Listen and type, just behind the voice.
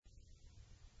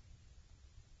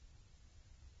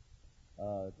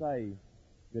在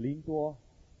格林多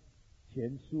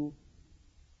前书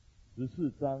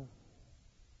14章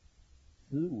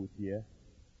15节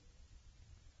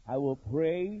I will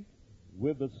pray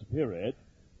with the Spirit,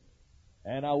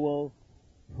 and I will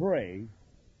pray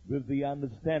with the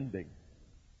understanding.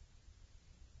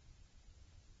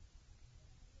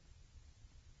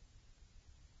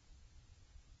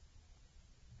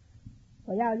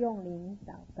 我要用灵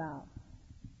祷告，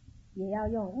也要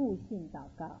用悟性祷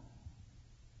告。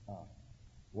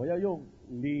我要用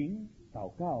灵祷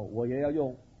告，我也要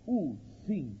用悟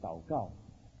性祷告。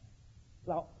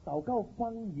祷告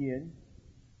方言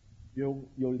有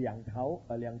两条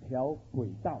轨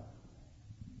道，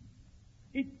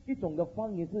一种的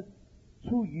方言是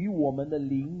出于我们的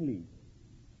灵里，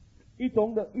一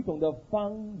种的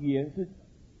方言是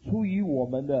出于我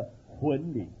们的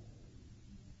魂里。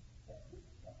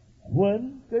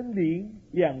魂跟灵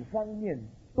两方面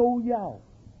都要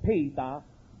配搭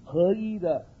合一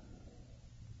的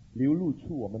流露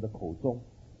出我们的口中，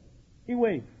因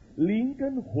为灵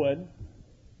跟魂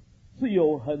是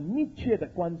有很密切的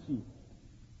关系。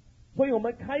所以我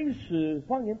们开始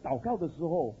方言祷告的时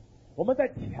候，我们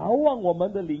在眺望我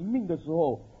们的灵命的时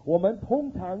候，我们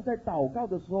通常在祷告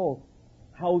的时候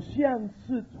好像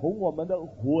是从我们的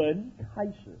魂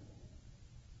开始，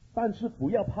但是不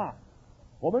要怕，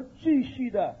我们继续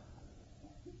的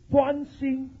专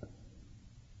心，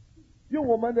用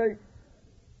我们的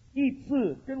意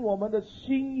志跟我们的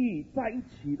心意在一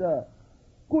起的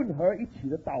混合一起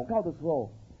的祷告的时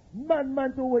候，慢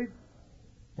慢就会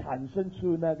产生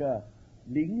出那个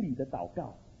灵里的祷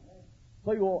告。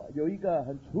所以我有一个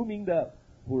很出名的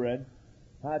仆人，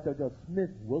他叫做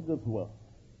Smith Wigglesworth，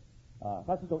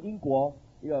 他是从英国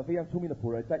一个非常出名的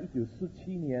仆人，在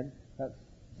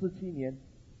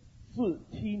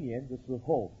1947年的时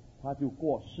候他就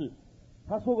过世。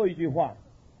他说过一句话，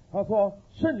他说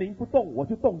圣灵不动我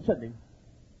就动圣灵。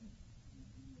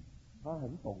他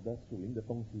很懂得属灵的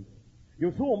东西，有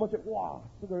时候我们觉得哇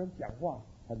这个人讲话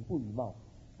很不礼貌，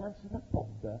但是他懂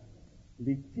得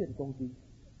灵界的东西。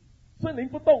圣灵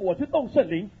不动我就动圣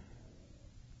灵。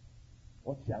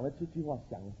我想了这句话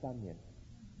想了3年，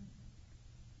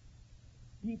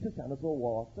第一次想的时候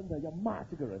我真的要骂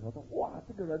这个人，我说哇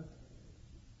这个人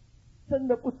真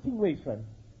的不敬畏神。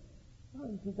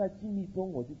但是在经历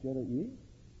中我就觉得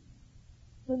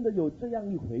真的有这样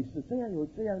一回事，有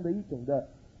这样的一种的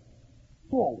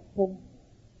作风。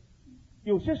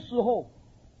有些时候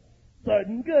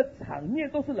整个场面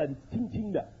都是冷清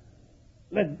清的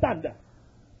冷淡的，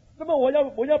那么我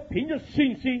要凭着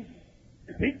信心，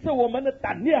凭着我们的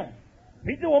胆量，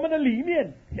凭着我们的理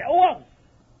念眺望，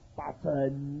把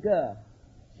整个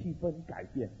气氛改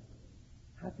变。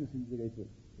它就是这个意思，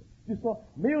就是说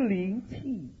没有灵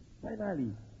气在那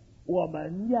里，我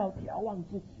们要眺望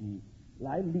自己，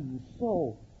来领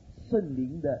受圣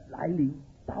灵的来临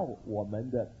到我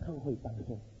们的教会当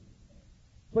中。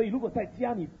所以如果在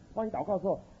家里帮你祷告的时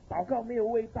候，祷告没有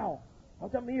味道，好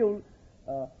像没有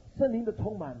圣灵的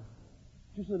充满，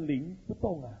就是灵不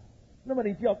动啊。那么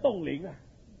你就要动灵啊，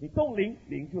你动灵，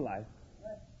灵就来，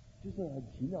就是很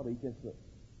奇妙的一件事。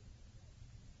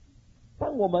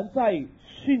当我们在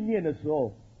训练的时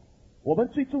候，我们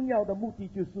最重要的目的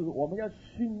就是我们要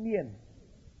训练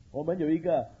我们有一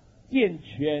个健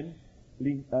全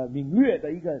敏锐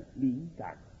的一个灵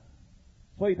感。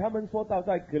所以他们说到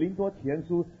在格林多前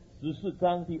书14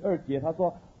章第2节，他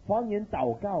说方言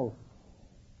祷告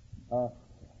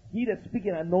He that speaks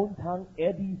in an unknown tongue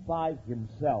edifies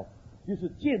himself， 就是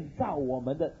建造我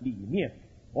们的里面。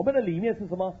我们的里面是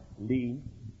什么？灵。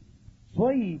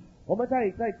所以我们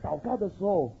在祷告的时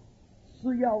候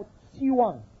是要希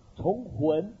望从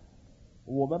魂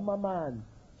我们慢慢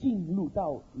进入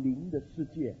到灵的世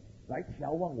界，来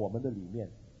眺望我们的里面。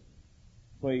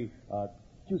所以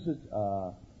就是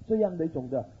这样的一种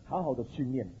的好好的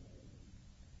训练。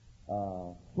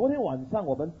昨天晚上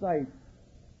我们在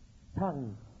唱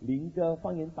灵歌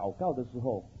方言祷告的时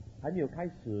候，还没有开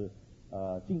始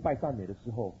敬拜赞美的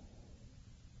时候，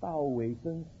到尾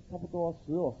声差不多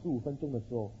15分钟的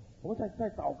时候，我们在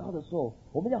祷告的时候，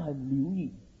我们要很留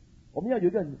意，我们要有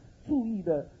一个很注意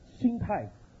的心态，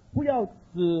不要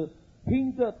只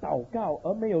听着祷告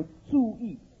而没有注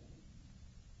意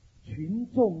群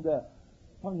众的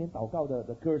方言祷告的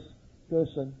歌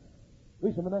声。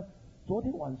为什么呢？昨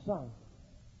天晚上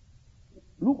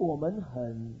如果我们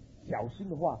很小心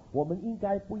的话，我们应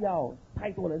该不要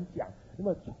太多人讲，那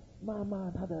么慢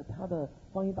慢他的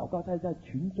方言祷告在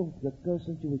群众的歌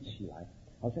声就会起来，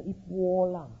好像一波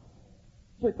浪。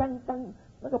所以当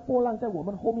那个波浪在我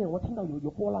们后面，我听到有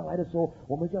波浪来的时候，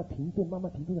我们就要停顿，慢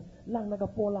慢停顿，让那个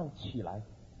波浪起来。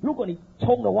如果你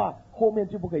冲的话，后面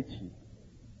就不可以起。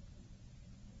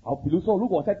好，比如说，如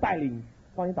果我在带领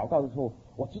方言祷告的时候，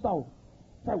我知道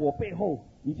在我背后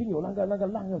已经有那个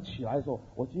浪要起来的时候，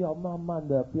我就要慢慢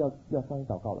的不要方言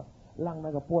祷告了，让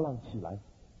那个波浪起来，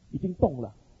已经动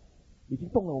了，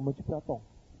我们就不要动。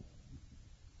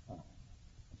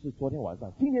是昨天晚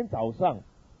上，今天早上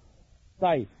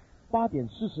在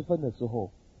8:40的时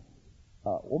候，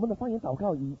我们的方言祷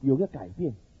告有个改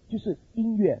变，就是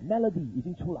音乐 melody 已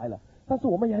经出来了，但是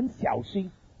我们也很小心，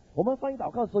我们方言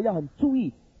祷告的时候要很注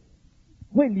意，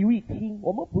会留意听，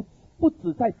我们不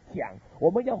只在讲，我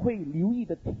们要会留意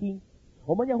的听，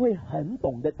我们要会很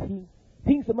懂得听。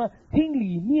听什么？听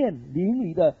里面灵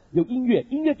里的有音乐，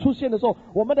音乐出现的时候，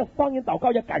我们的方言祷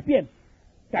告要改变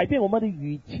我们的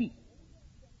语气，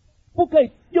不可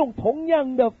以用同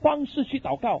样的方式去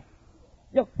祷告，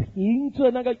要凭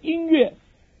着那个音乐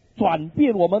转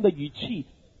变我们的语气，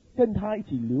跟他一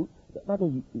起流那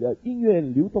种音乐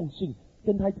流动性，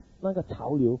跟他那个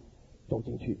潮流走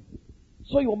进去。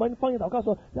所以我们方言祷告的时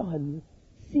候要很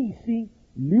细心，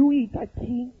留意在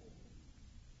听，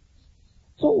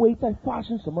周围在发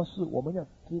生什么事，我们要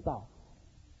知道。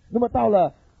那么到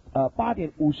了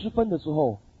8:50的时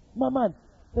候，慢慢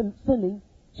圣灵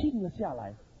静了下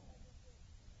来。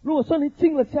如果圣灵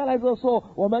静了下来的时候，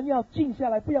我们要静下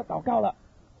来，不要祷告了。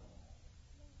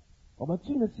我们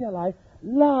静了下来，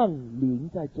让灵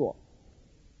在做。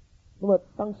那么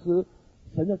当时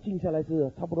神要静下来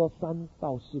是差不多3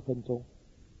到4分钟，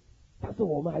但是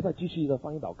我们还在继续的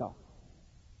方言祷告。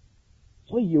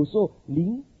所以有时候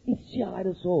灵一下来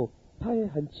的时候，他也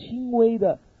很轻微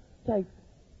的在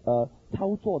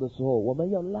操作的时候，我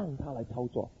们要让他来操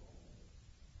作。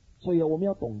所以我们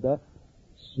要懂得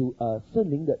圣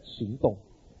灵的行动。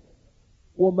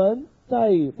我们在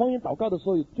方言祷告的时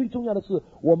候，最重要的是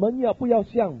我们要不要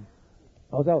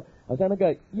好像那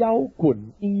个摇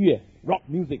滚音乐 rock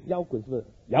music， 摇滚是不是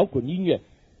摇滚音乐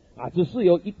啊？只是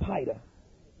有一派的，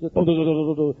就咚咚咚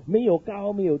咚咚咚，没有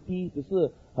高没有低，只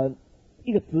是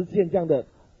一个直线这样的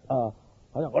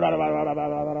好像这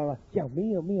样，没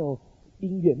有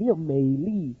音乐，没有美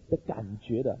丽的感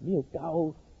觉的，没有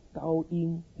高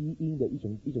音低音的一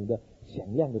种的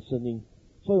响亮的声音。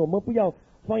所以我们不要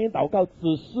方言祷告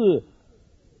只是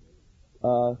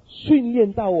训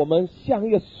练到我们像一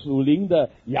个属灵的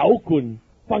摇滚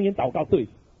方言祷告队，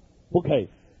不可以。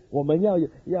我们要有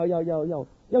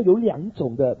两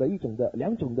种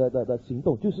的行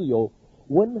动，就是有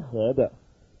温和的，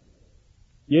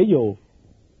也有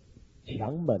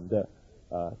强猛的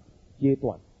阶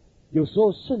段。有时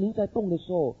候圣灵在动的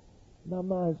时候，慢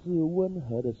慢是温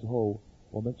和的时候，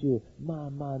我们就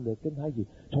慢慢的跟他一起，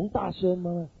从大声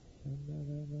慢慢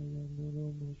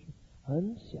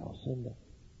很小声的，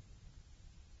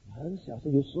很小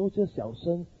声。有时候这小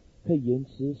声可以延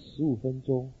迟15分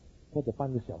钟或者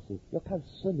半个小时，要看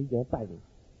圣灵怎样带领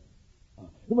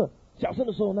那么小声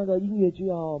的时候，那个音乐就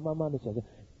要慢慢的小声。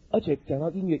而且讲到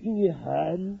音乐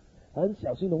很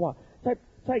小心的话，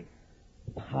在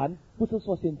弹，不是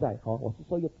说现在我是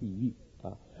说一个比喻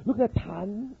如果在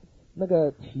弹那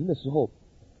个琴的时候，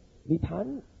你弹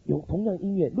有同样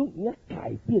音乐，如果你要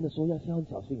改变的时候要很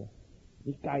小心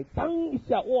你改当一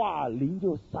下，哇，灵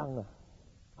就伤了，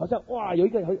好像哇有一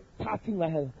个插进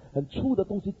来很粗的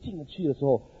东西进了去的时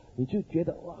候，你就觉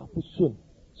得哇不顺。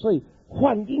所以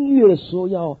换音乐的时候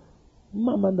要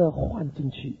慢慢的换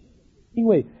进去，因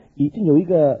为已经有一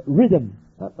个 rhythm，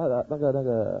 那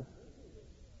个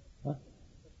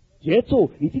节奏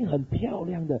已经很漂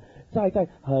亮的，在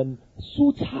很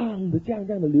舒畅的这样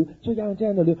的流，这样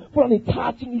的流，不然你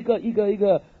插进一个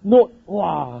note，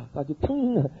 哇，那就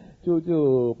腾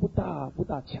就不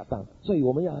大恰当。所以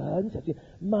我们要很小心，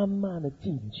慢慢的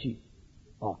进去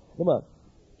那么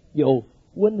有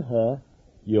温和，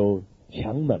有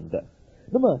强猛的。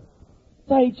那么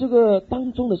在这个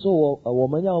当中的时候，我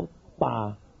们要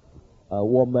把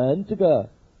我们这个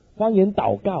方言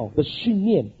祷告的训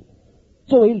练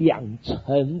作为2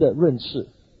层的认识。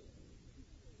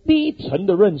第一层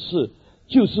的认识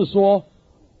就是说，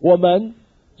我们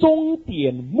终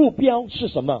点目标是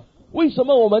什么？为什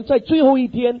么我们在最后一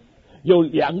天有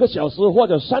2个小时或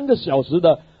者3个小时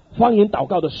的方言祷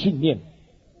告的训练？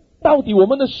到底我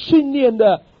们的训练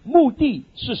的目的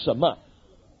是什么？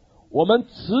我们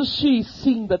持续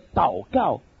性的祷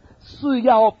告是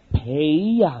要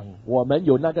培养我们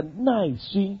有那个耐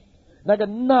心，那个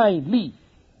耐力，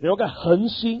有个恒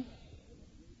心，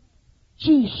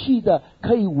继续的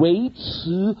可以维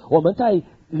持我们在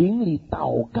灵里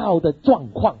祷告的状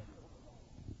况。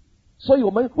所以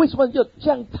我们为什么要这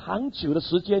样长久的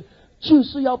时间，就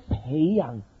是要培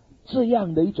养这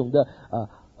样的一种的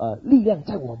力量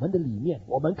在我们的里面，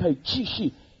我们可以继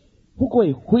续不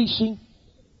会灰心，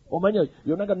我们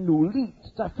有那个努力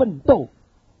在奋斗，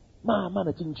慢慢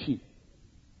的进去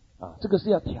啊，这个是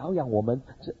要调养我们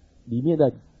这里面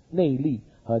的内力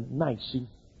和耐心。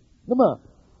那么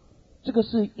这个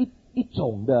是一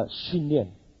种的训练，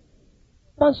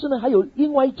但是呢，还有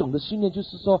另外一种的训练，就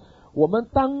是说，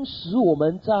当时我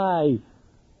们在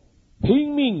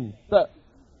拼命的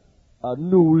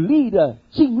努力的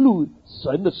进入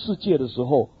神的世界的时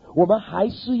候，我们还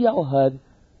是要很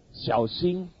小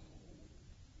心，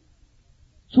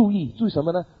注意什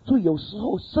么呢？注意有时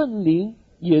候圣灵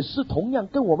也是同样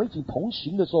跟我们一起同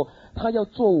行的时候，他要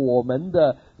做我们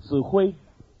的指挥。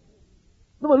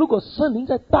那么如果圣灵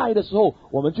在带的时候，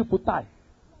我们就不带；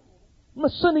那么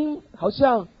圣灵好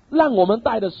像让我们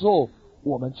带的时候，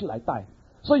我们就来带。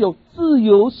所以有自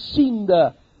由性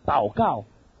的祷告，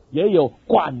也有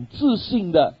管制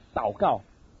性的祷告。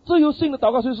自由性的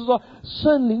祷告就是说，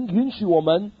圣灵允许我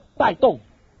们带动，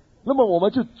那么我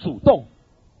们就主动，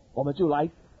我们就来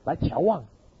调望。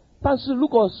但是如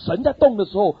果神在动的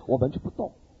时候，我们就不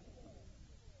动。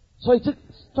所以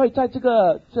在这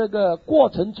个过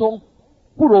程中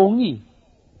不容易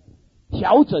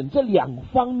调整这两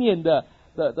方面的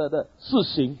事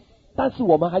情，但是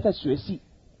我们还在学习，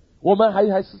我们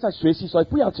还是在学习，所以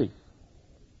不要紧，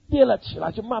跌了起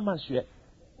来就慢慢学。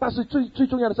但是最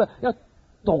重要的是要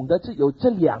懂得有这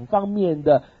两方面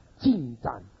的进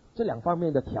展，这两方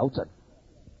面的调整。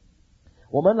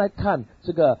我们来看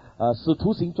这个使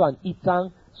徒行传1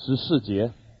章14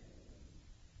节。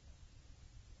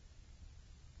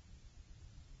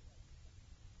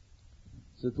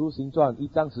使徒行传1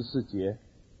章14节。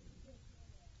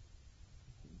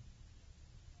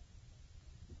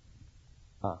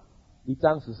1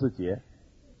章14节。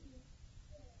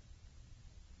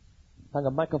那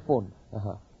个麦克风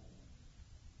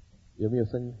有没有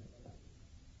声音？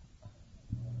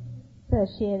这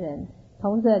些人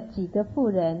同着几个妇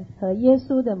人和耶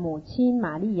稣的母亲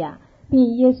玛利亚，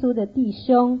并耶稣的弟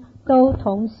兄，都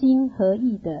同心合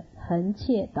意的恒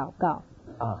切祷告。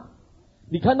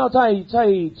你看到在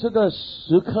这个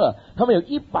时刻，他们有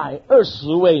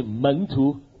120位门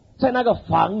徒在那个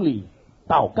房里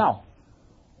祷告，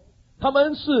他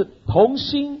们是同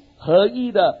心合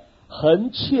意的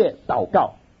恒切祷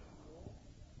告。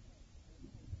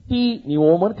第一，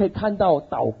我们可以看到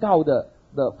祷告的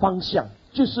方向，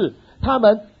就是他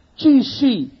们继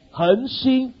续恒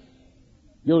心，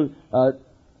有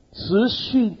持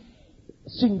续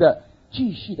性的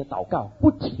继续的祷告，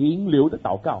不停留的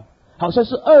祷告，好像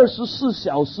是24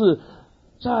小时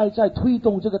在推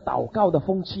动这个祷告的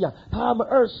风气啊。他们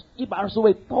120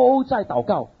位都在祷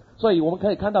告，所以我们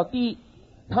可以看到，第一，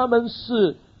他们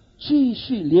是继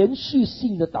续连续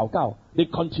性的祷告 ，they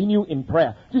continue in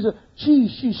prayer， 就是继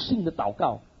续性的祷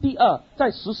告。第二，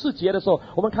在14节的时候，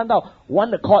我们看到 one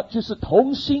accord， 就是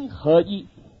同心合一。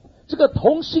这个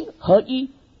同心合一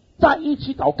在一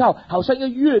起祷告，好像一个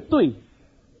乐队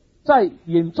在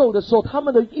演奏的时候，他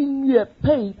们的音乐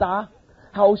配搭，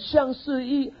好像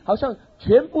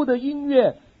全部的音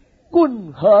乐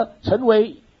混合成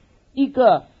为一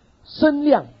个声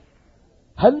量，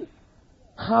很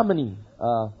harmony，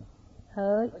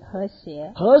 和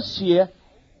谐，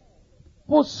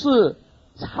不是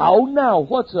吵闹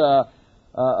或者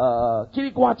叽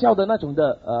里呱叫的那种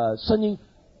的声音，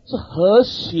是和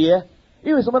谐。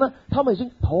因为什么呢？他们已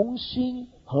经同心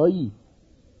合意，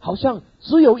好像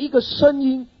只有一个声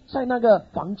音在那个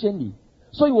房间里。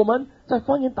所以我们在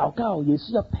方言祷告也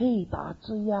是要配搭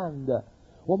这样的，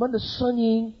我们的声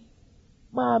音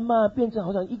慢慢变成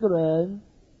好像一个人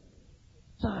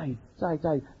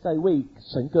在为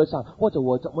神歌唱，或者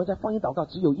我们在方言祷告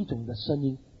只有一种的声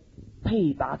音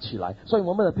配搭起来，所以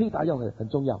我们的配搭要很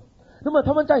重要。那么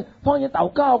他们在方言祷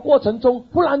告过程中，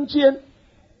忽然间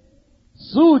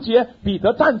15节，彼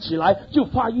得站起来就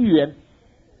发预言，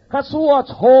他说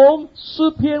从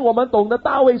诗篇我们懂得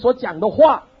大卫所讲的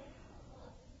话。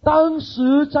当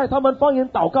时在他们方言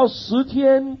祷告10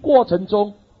天过程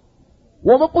中，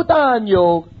我们不但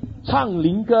有唱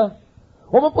灵歌，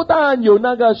我们不但有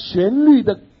那个旋律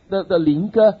的灵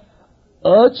歌，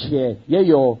而且也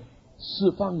有是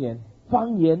方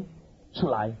言出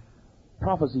来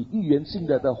 ，prophecy 预言性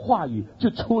的话语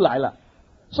就出来了。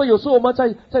所以有时候我们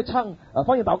在唱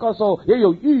方言祷告的时候，也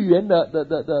有预言的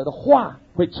话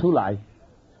会出来。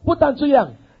不但这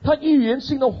样，他预言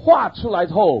性的话出来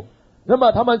后，那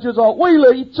么他们就说，为了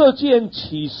这件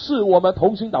启示，我们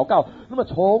同心祷告。那么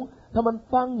从他们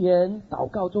方言祷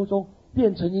告中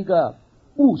变成一个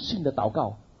悟性的祷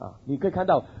告啊！你可以看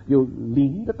到有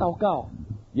灵的祷告，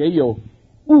也有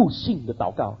悟性的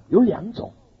祷告，有两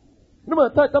种。那么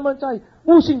他们在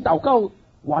悟性祷告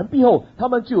完毕后，他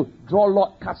们就 draw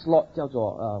lot cast lot， 叫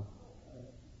做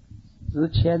直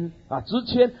签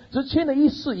直签的意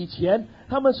思，以前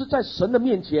他们是在神的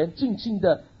面前静静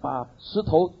的把石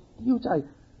头丢在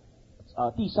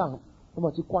地上，那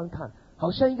么去观看，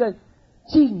好像一个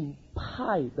静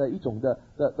派的一种的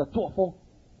作风，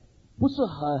不是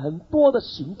很多的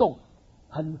行动，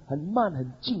很慢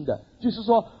很静的，就是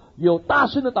说有大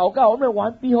声的祷告，那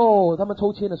完毕后他们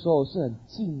抽签的时候是很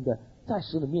静的，在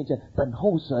神的面前等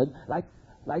候神来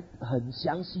很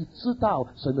详细知道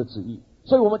神的旨意。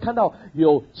所以我们看到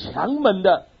有强门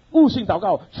的悟性祷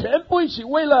告，全部一起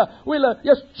为了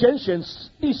要拣选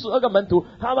第12个门徒，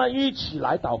他们一起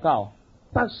来祷告。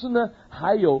但是呢，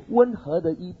还有温和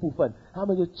的一部分，他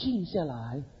们就静下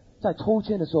来，在抽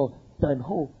签的时候等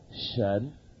候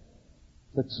神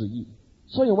的旨意。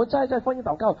所以我们在方言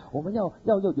祷告，我们要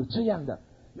有这样的，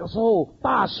有时候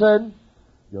大声，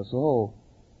有时候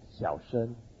小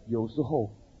声，有时候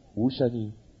无声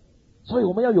音。所以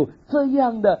我们要有这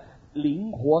样的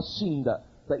灵活性的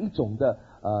一种的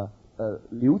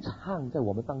流畅在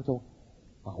我们当中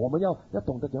我们要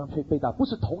懂得怎样去配搭，不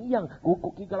是同样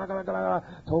嘎啦嘎啦嘎啦嘎啦，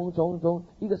从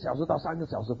1个小时到3个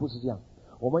小时，不是这样。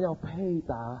我们要配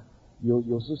搭，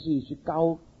有时是去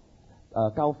高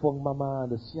峰慢慢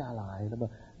的下来，那么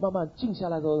慢慢静下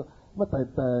来的时候，那么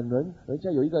等人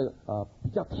家有一个比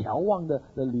较调望的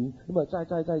灵，那么在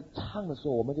唱的时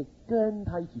候，我们就跟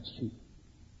他一起去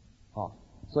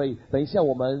所以等一下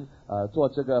我们做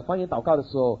这个方言祷告的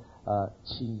时候，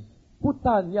请不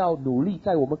但要努力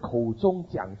在我们口中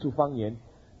讲出方言，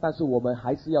但是我们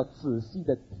还是要仔细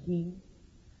的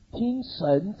听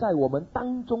神在我们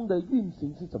当中的运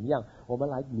行是怎么样，我们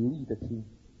来留意的听。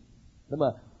那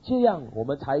么这样我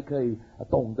们才可以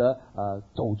懂得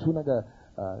走出那个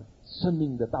生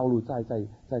命的道路，在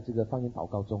这个方言祷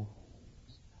告中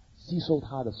吸收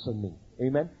他的生命。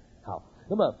 Amen。 好，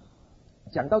那么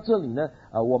讲到这里呢，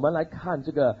我们来看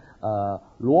这个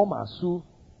罗马书，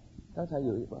刚才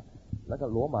有一个那个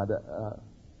罗马的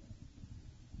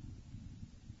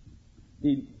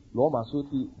罗马书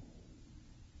第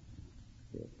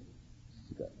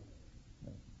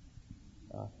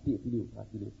6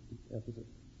不是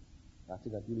这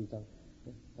个第6章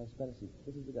，transparency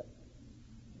不是这个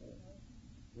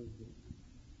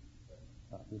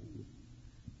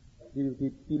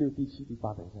第6、第7、第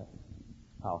8，等一下。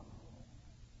好，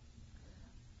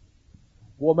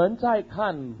我们在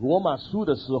看罗马书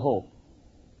的时候，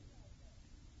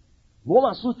罗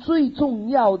马书最重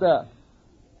要的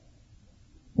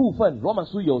部分，罗马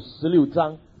书有16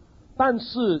章，但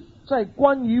是在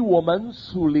关于我们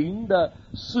属灵的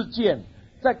事件，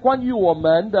在关于我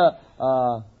们的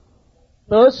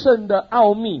得胜的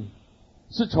奥秘，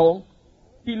是从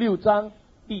第6章、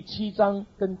第7章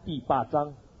跟第8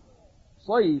章。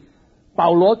所以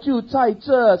保罗就在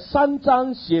这3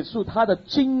章写出他的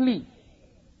经历，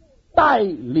带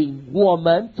领我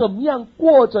们怎么样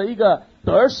过着一个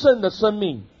得胜的生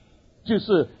命，就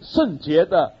是圣洁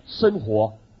的生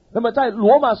活。那么在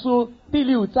罗马书第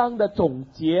6章的总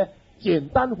结，简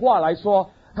单化来说，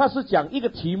它是讲一个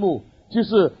题目，就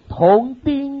是同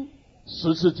钉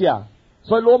十字架。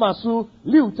所以罗马书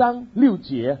6章6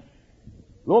节，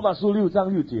罗马书6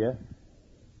章6节。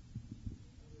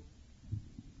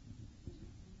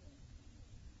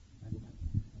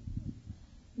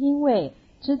因为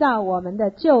知道我们的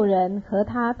旧人和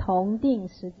他同定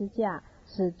十字架，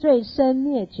使罪身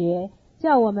灭绝，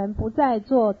叫我们不再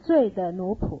做罪的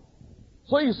奴仆。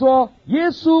所以说，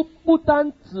耶稣不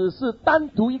单只是单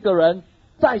独一个人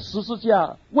在十字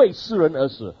架为世人而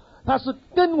死，他是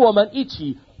跟我们一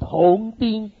起同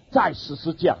钉在十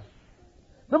字架。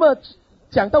那么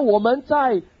讲到我们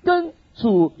在跟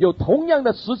主有同样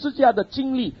的十字架的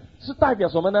经历，是代表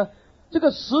什么呢？这个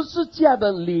十字架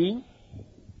的灵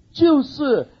就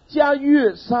是加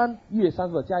略山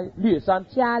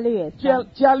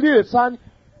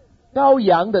羔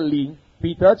羊的灵。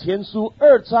彼得前书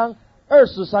2章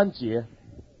23节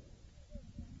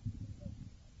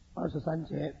，23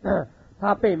节，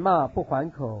他被骂不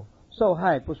还口，受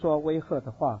害不说威吓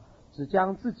的话，只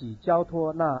将自己交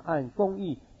托那按公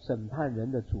义审判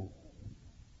人的主。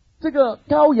这个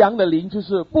羔羊的灵就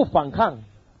是不反抗，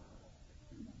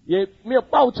也没有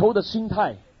报仇的心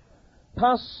态。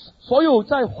他所有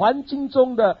在环境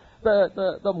中的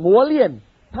磨练，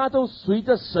他都随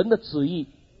着神的旨意，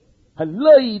很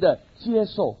乐意的接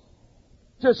受。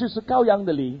这就是羔羊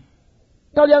的灵。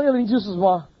羔羊的灵就是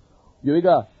说，有一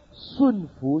个顺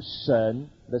服神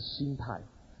的心态。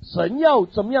神要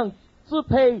怎么样支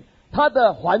配他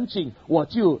的环境，我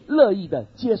就乐意的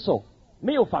接受，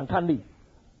没有反抗力，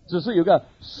只是有一个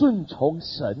顺从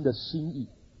神的心意。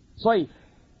所以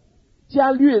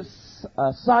加略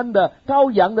山的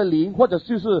羔羊的灵，或者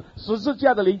就是十字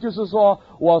架的灵，就是说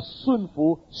我顺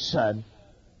服神。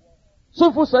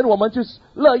顺服神，我们就是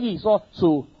乐意说，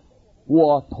主，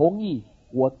我同意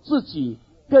我自己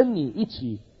跟你一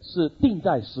起是钉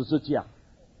在十字架。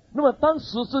那么当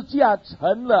十字架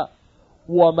成了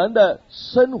我们的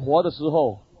生活的时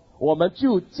候，我们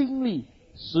就经历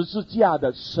十字架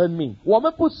的生命。我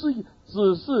们不是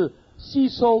只是吸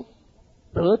收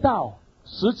得到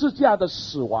十字架的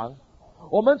死亡，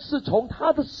我们是从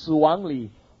他的死亡里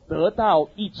得到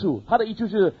益处。他的益处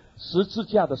是十字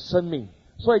架的生命。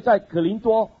所以在哥林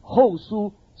多后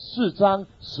书4章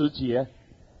10节，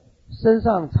身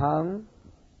上常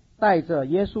带着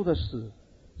耶稣的死，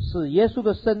使耶稣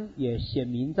的生也显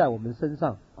明在我们身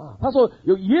上。他说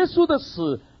有耶稣的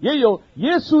死，也有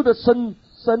耶稣的生，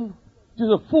就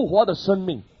是复活的生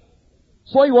命。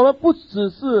所以我们不只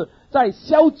是在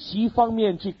消极方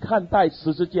面去看待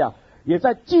十字架，也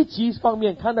在积极方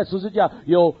面看待十字架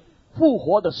有复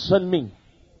活的生命。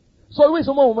所以为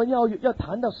什么我们要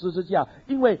谈到十字架？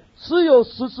因为只有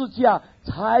十字架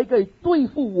才可以对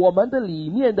付我们的里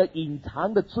面的隐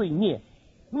藏的罪孽。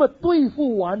那么对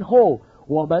付完后，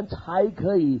我们才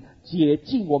可以解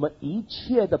尽我们一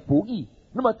切的不义。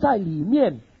那么在里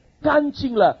面干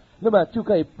净了，那么就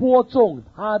可以播种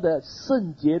它的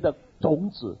圣洁的种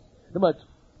子，那么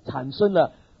产生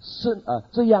了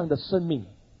这样的生命。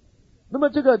那么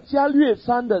这个加略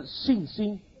山的信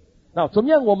心，那怎么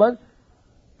样我们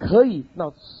可以，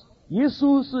那耶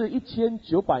稣是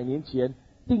1900年前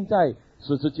钉在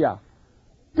十字架，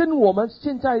跟我们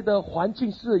现在的环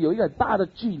境是有一个很大的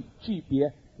区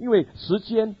别，因为时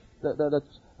间的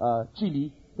距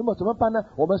离。那么怎么办呢？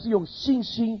我们是用信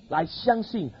心来相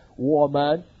信，我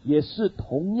们也是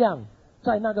同样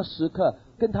在那个时刻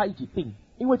跟他一起定，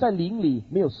因为在灵里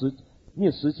没有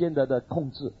时间的控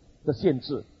制的限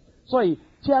制。所以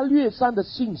加略山的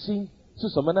信心是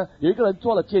什么呢？有一个人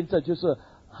做了见证，就是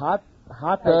哈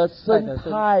德森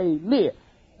泰列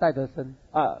戴德森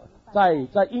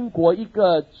在英国一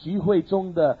个聚会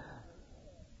中的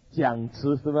讲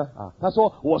词是吗？他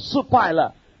说我失败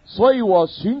了，所以我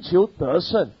寻求得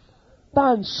胜，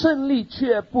但胜利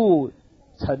却不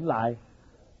曾来。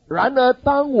然而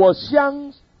当我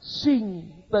相信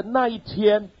的那一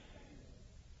天，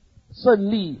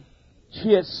胜利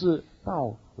却是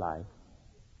到来。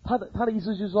他的意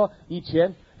思就是说，以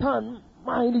前他很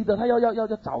卖力的，他要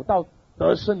找到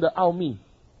得胜的奥秘，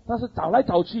但是找来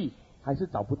找去还是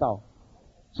找不到。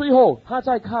最后他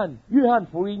在看约翰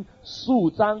福音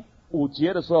15章5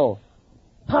节的时候，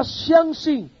他相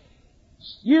信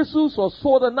耶稣所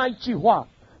说的那一句话。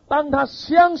当他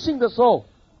相信的时候，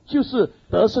就是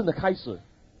得胜的开始。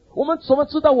我们怎么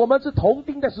知道我们是同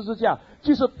钉在十字架？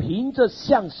就是凭着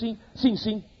信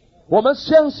心。我们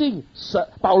相信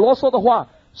保罗说的话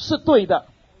是对的，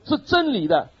是真理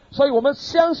的。所以我们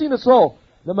相信的时候，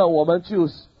那么我们就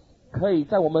可以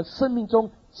在我们生命中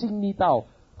经历到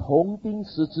同钉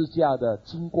十字架的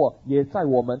经过，也在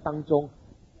我们当中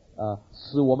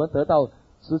使我们得到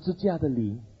十字架的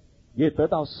灵，也得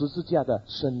到十字架的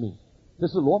生命。这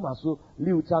是罗马书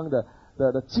6章的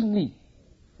经历。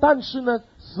但是呢，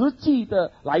实际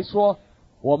的来说，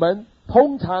我们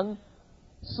通常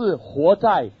是活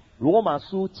在罗马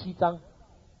书7章。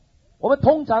我们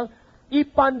通常一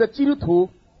般的基督徒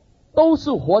都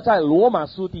是活在罗马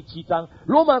书第7章。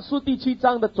罗马书第7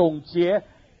章的总结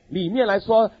里面来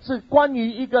说，是关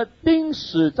于一个钉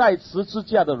死在十字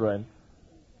架的人，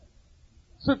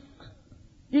是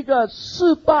一个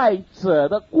失败者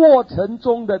的过程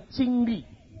中的经历。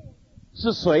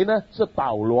是谁呢？是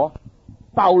保罗。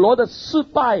保罗的失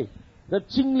败的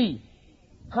经历，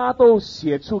他都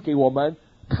写出给我们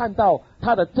看到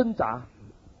他的挣扎。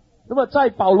那么在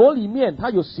保罗里面，他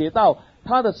有写到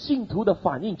他的信徒的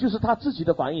反应，就是他自己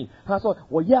的反应。他说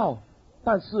我要，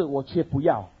但是我却不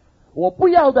要；我不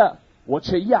要的，我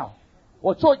却要；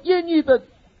我做愿意的，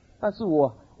但是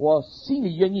我心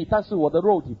里愿意，但是我的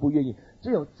肉体不愿意。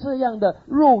只有这样的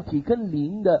肉体跟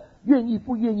灵的愿意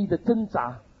不愿意的挣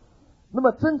扎。那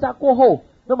么挣扎过后，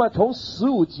那么从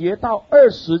15节到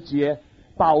20节，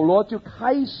保罗就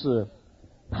开始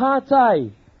他在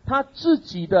他自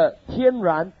己的天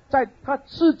然，在他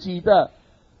自己的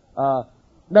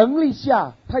能力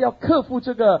下，他要克服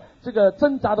这个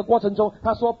挣扎的过程中，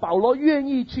他说保罗愿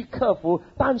意去克服，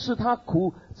但是他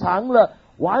苦尝了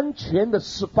完全的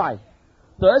失败。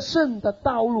得胜的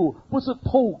道路不是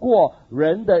透过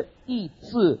人的意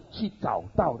志去找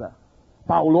到的。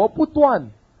保罗不断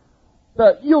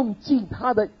的用尽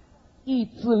他的意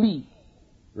志力，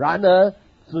然而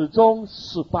始终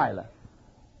失败了。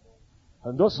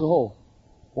很多时候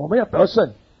我们要得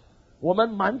胜，我们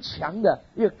蛮强的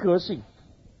一个个性，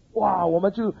哇，我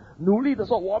们就努力的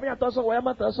说我们要得胜，我们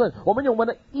要得胜，我们用我们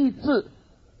的意志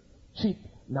去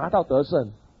拿到得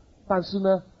胜，但是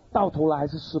呢，到头来还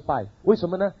是失败。为什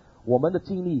么呢？我们的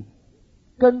经历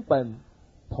根本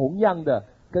同样的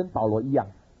跟保罗一样。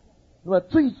那么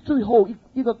最后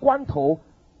一个关头，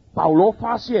保罗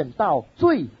发现到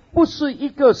罪不是一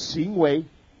个行为，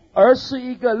而是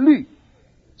一个律，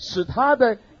使他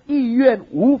的意愿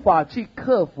无法去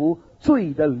克服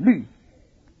罪的律。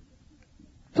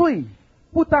罪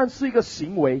不但是一个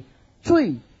行为，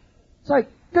罪在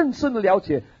更深的了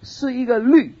解是一个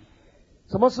律。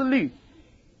什么是律？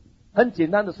很简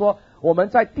单的说，我们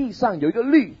在地上有一个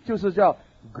律，就是叫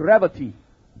gravity，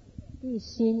 地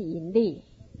心引力。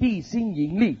地心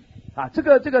引力啊，这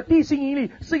个地心引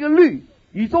力是一个律，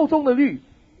宇宙中的律。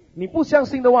你不相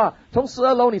信的话，从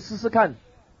12楼你试试看，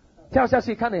跳下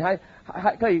去看你还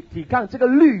可以抵抗这个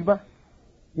律吗？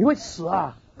你会死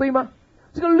啊，对吗？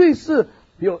这个律是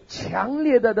有强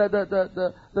烈的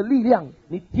力量，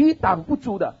你抵挡不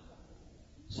住的。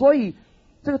所以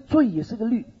这个罪也是个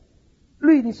律，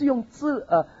你是用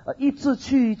意志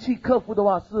去克服的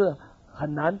话，是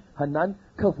很难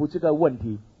克服这个问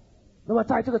题。那么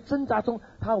在这个挣扎中，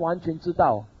他完全知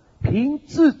道，凭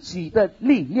自己的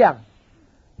力量，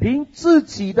凭自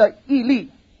己的毅力，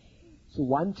是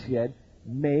完全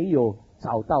没有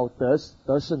找到得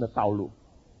胜的道路。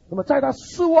那么在他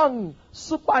失望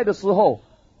失败的时候，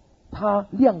他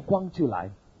亮光就来。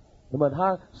那么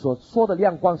他所说的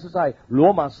亮光是在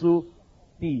罗马书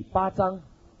第8章。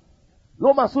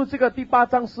罗马书这个第8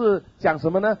章是讲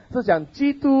什么呢？是讲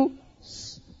基督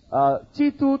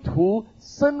徒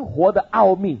生活的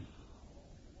奥秘。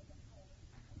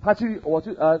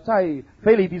在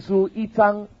腓立比书1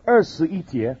章21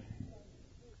节，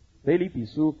腓立比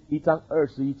书1章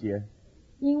21节，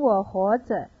因我活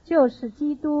着就是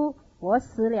基督，我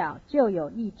死了就有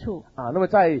益处。那么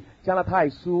在加拉太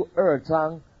书2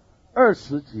章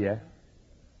20节，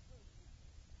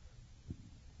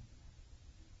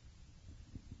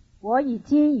我已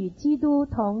经与基督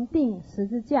同定十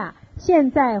字架，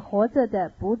现在活着的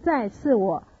不再是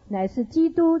我，乃是基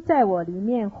督在我里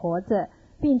面活着，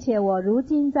并且我如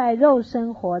今在肉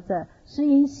身活着，是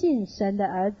因信神的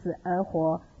儿子而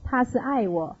活，他是爱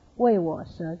我，为我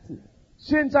舍己。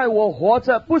现在我活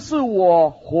着，不是我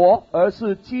活，而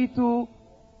是基督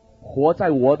活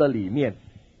在我的里面。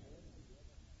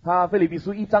腓立比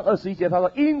书1章21节，他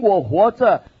说因我活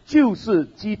着就是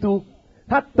基督。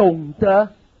他懂得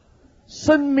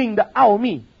生命的奥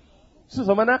秘是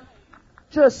什么呢？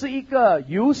这是一个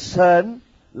由神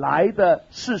来的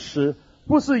事实，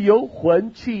不是由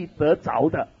魂去得着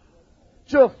的。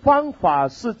这方法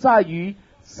是在于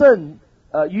圣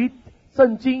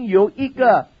经由一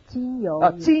个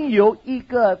经由一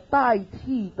个代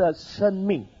替的生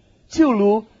命，就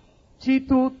如基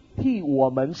督替我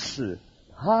们死，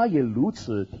他也如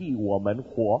此替我们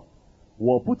活。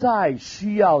我不再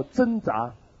需要挣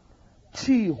扎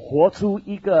去活出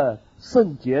一个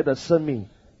圣洁的生命，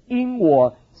因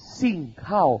我信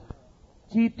靠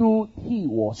基督替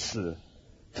我死，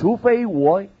除非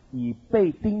我已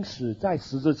被钉死在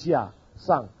十字架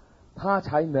上，他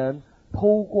才能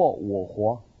透过我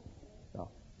活。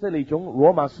这里从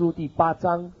罗马书第8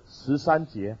章13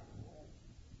节，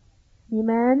你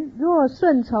们若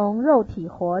顺从肉体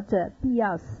活着，必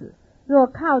要死；若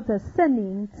靠着圣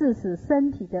灵治死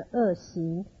身体的恶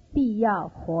行，必要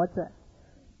活着。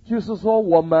就是说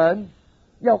我们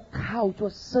要靠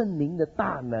着圣灵的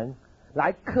大能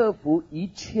来克服一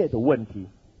切的问题。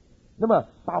那么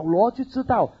保罗就知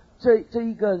道这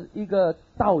一个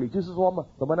道理，就是说嘛，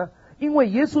什么呢？因为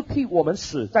耶稣替我们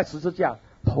死在十字架，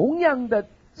同样的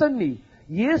真理，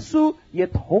耶稣也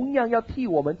同样要替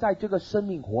我们在这个生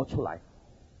命活出来。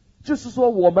就是说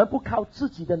我们不靠自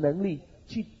己的能力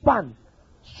去办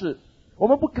事，我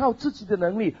们不靠自己的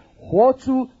能力活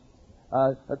出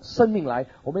生命来，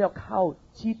我们要靠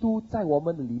基督在我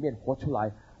们的里面活出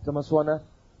来。怎么说呢？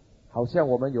好像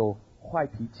我们有坏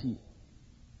脾气，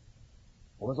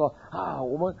我们说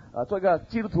我们做一个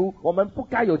基督徒，我们不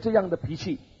该有这样的脾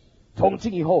气。从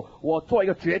今以后，我做一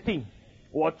个决定，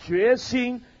我决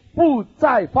心不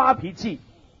再发脾气。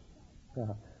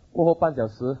过后半小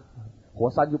时，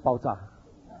火山就爆炸。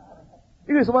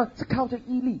因为什么？是靠着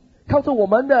毅力，靠着我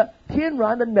们的天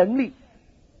然的能力，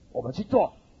我们去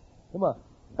做。那么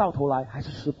到头来还是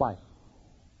失败。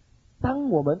当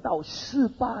我们到失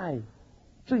败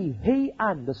最黑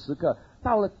暗的时刻，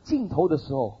到了尽头的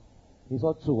时候，你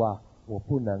说主啊，我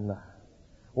不能了，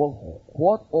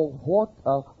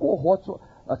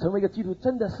成为一个基督徒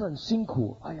真的是很辛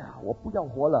苦，哎呀，我不要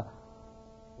活了，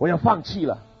我要放弃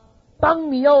了。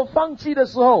当你要放弃的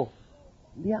时候，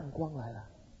亮光来了。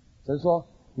神说：“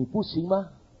你不行吗？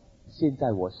现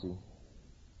在我行。”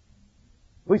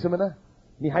为什么呢？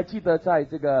你还记得在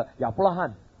这个亚伯拉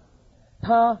罕，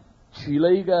他娶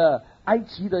了一个埃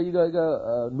及的一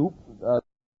个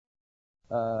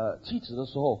妻子的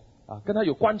时候啊，跟他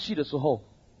有关系的时候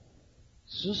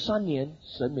，13年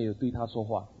神没有对他说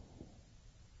话。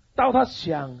到他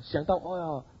想到，哎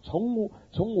呀，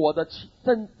从我的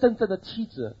真正的妻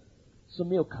子是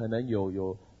没有可能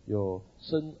有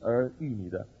生儿育女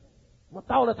的。那么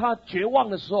到了他绝望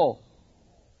的时候，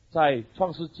在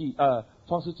创世纪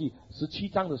17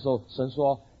章的时候，神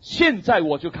说：“现在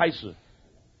我就开始。”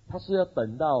他是要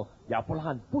等到亚伯拉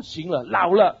罕不行了，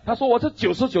老了。他说：“我是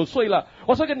99岁了，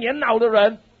我是个年老的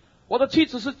人，我的妻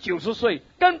子是90岁，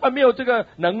根本没有这个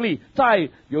能力，再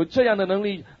有这样的能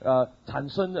力产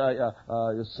生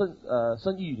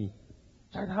生育女。”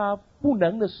在他不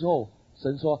能的时候，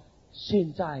神说：“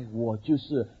现在我就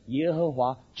是耶和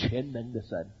华全能的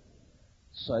神。”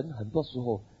神很多时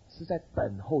候是在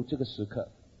等候这个时刻，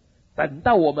等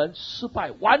到我们失败，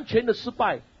完全的失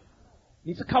败，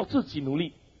你是靠自己努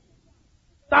力，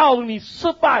到你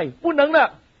失败不能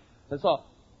了，神说：“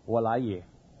我来也。”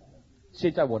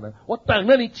现在我能，我等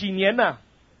了你几年了，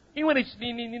因为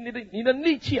你的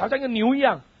力气好像个牛一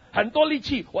样，很多力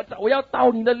气，我要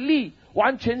到你的力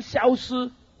完全消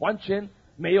失，完全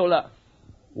没有了，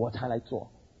我才来做。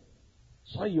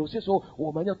所以有些时候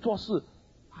我们要做事，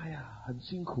哎呀，很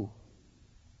辛苦。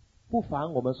不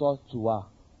妨我们说：“主啊，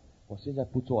我现在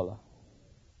不做了，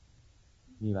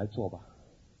你来做吧。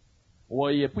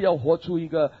我也不要活出一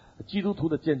个基督徒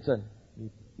的见证，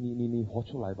你活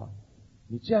出来吧。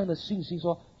你这样的信心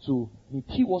说：主，你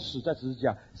替我死在十字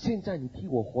架，现在你替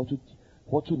我活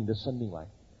出你的生命来。”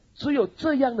只有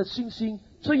这样的信心，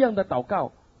这样的祷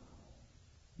告，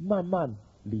慢慢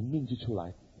灵命就出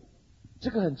来。这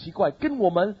个很奇怪，跟我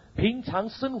们平常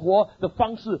生活的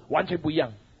方式完全不一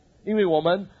样，因为我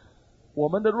们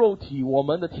的肉体，我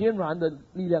们的天然的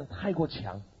力量太过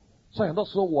强，所以很多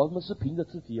时候我们是凭着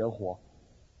自己而活。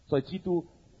所以基督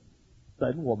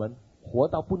等我们活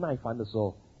到不耐烦的时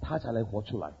候，他才来活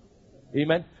出来。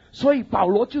Amen。所以保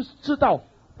罗就是知道，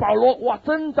哇，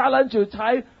挣扎了很久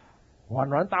才恍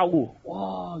然大悟，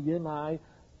哇，原来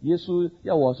耶稣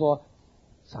要我说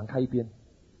闪开一边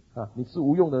啊，你是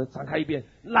无用的，闪开一边，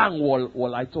让我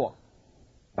来做。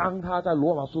当他在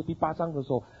罗马书第8章的时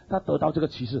候，他得到这个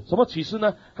启示。什么启示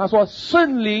呢？他说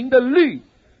圣灵的律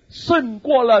胜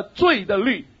过了罪的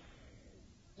律。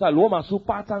在罗马书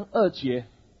8章2节，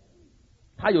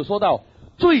他有说到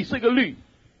罪是一个律，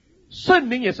圣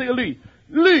灵也是一个律，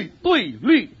律对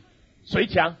律谁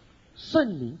强？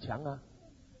圣灵强啊。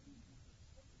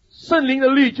圣灵的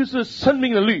律就是生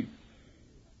命的律，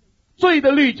罪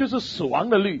的律就是死亡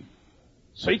的律，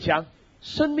谁强？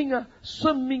生命啊，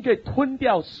生命可以吞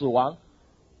掉死亡，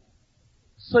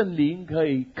圣灵可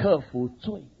以克服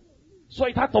罪，所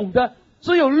以他懂得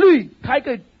只有律才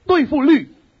可以对付律，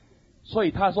所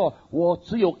以他说我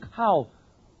只有靠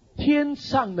天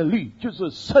上的律，就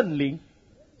是圣灵，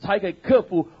才可以克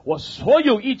服我所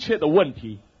有一切的问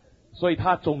题。所以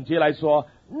他总结来说，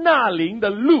那灵的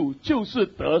路就是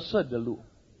得胜的路。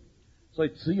所以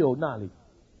只有那灵，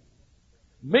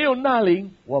没有那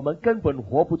灵，我们根本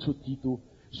活不出基督。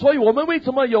所以我们为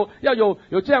什么要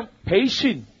有这样培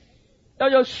训，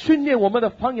要训练我们的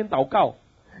方言祷告？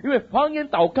因为方言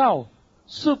祷告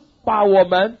是把我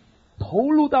们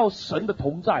投入到神的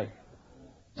同在。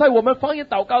在我们方言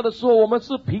祷告的时候，我们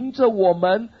是凭着我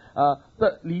们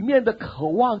的里面的渴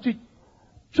望去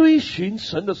追寻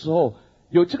神的时候，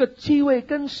有这个机会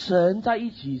跟神在一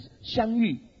起相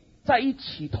遇，在一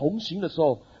起同行的时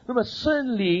候，那么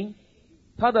圣灵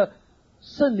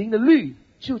的律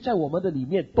就在我们的里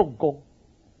面动工，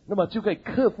那么就可以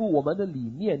克服我们的里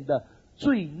面的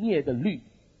罪孽的律，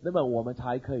那么我们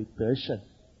才可以得胜。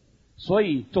所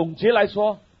以总结来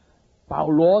说，保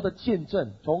罗的见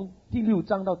证从第6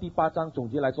章到第8章总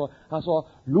结来说，他说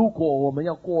如果我们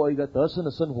要过一个得胜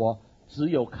的生活，只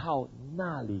有靠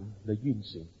那灵的运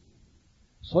行。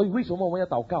所以为什么我们要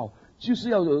祷告？就是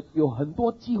要有很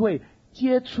多机会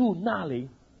接触那灵，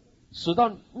使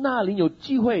到那灵有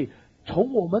机会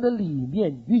从我们的里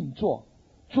面运作，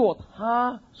做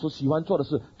他所喜欢做的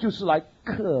事，就是来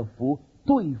克服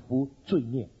对付罪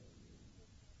孽。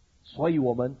所以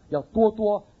我们要多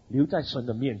多留在神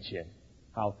的面前。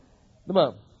好，那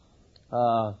么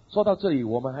说到这里，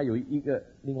我们还有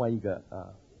另外一个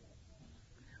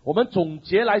我们总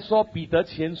结来说，彼得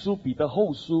前书、彼得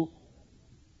后书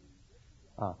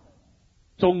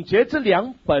总结这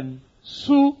2本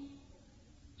书，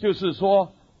就是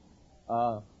说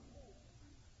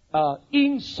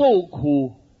因受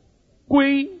苦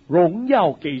归荣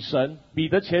耀给神。彼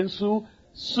得前书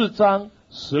4章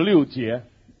16节。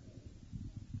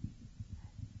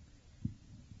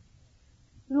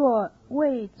若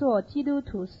为做基督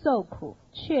徒受苦，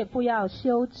却不要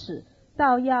羞耻，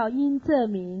倒要因这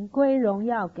名归荣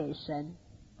耀给神。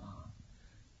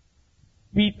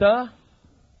彼得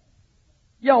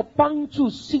要帮助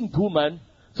信徒们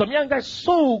怎么样在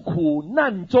受苦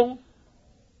难中，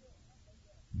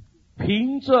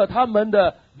凭着他们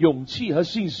的勇气和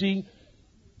信心，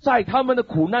在他们的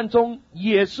苦难中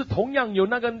也是同样有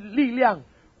那个力量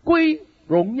归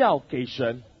荣耀给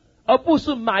神，而不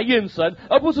是埋怨神，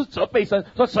而不是责备神，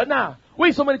说神啊，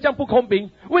为什么你这样不公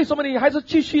平？为什么你还是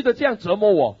继续的这样折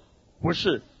磨我？不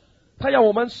是，他要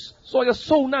我们说一个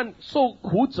受难受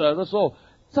苦者的时候，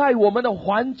在我们的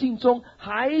环境中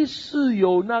还是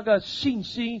有那个信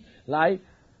心来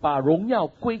把荣耀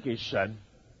归给神。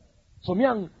怎么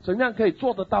样可以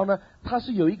做得到呢？它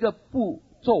是有一个步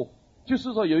骤，就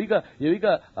是说有一个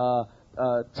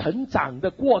成长的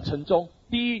过程中。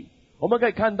第一，我们可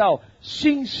以看到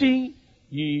信心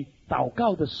与祷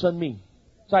告的生命，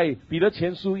在彼得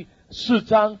前书4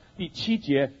章第7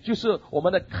节，就是我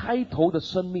们的开头的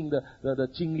生命的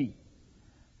经历。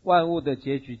万物的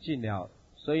结局尽了，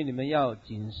所以你们要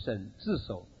谨慎自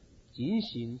守，警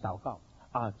醒祷告。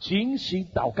警醒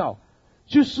祷告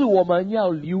就是我们要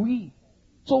留意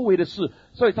周围的事，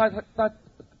所以他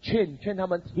劝他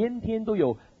们天天都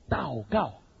有祷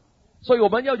告。所以我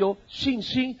们要有信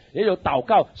心，也有祷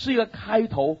告，是一个开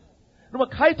头。那么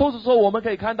开头的时候，我们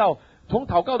可以看到从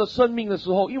祷告的生命的时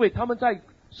候，因为他们在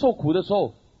受苦的时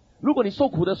候，如果你受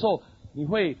苦的时候，你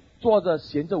会坐着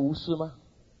闲着无事吗？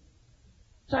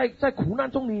在苦难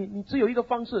中，你只有一个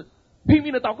方式，拼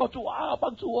命的祷告，主啊，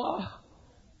帮助我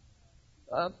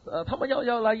他们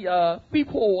要来逼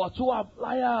迫我，主啊，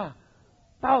来啊！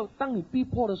当你逼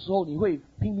迫的时候，你会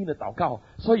拼命的祷告，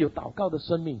所以有祷告的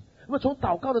生命。那么从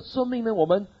祷告的生命呢，我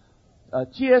们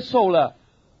接受了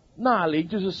那灵，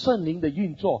就是圣灵的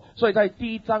运作。所以在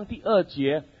第1章第2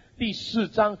节、第4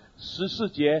章14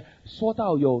节说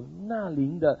到有那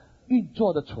灵的运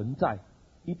作的存在。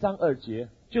1章2节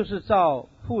就是照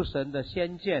父神的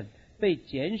先见被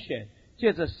拣选，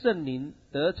借着圣灵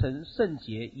得成圣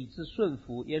洁，以致顺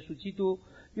服耶稣基督，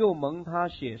又蒙他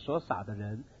血所洒的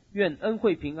人，愿恩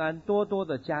惠平安多多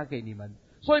的加给你们。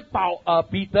所以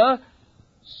彼得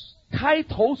开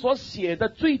头所写的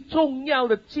最重要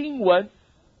的经文，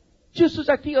就是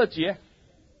在第2节。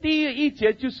第1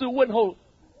节就是问候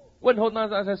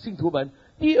那些信徒们，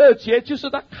第2节就是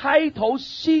他开头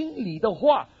心里的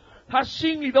话。他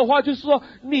心里的话就是说，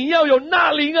你要有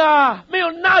那灵啊，没有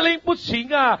那灵不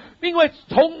行啊，因为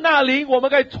从那灵我们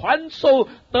可以传授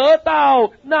得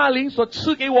到那灵所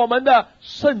赐给我们的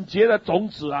圣洁的种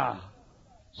子啊。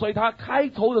所以他开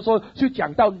头的时候就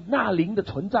讲到那灵的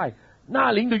存在，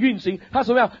那灵的运行，他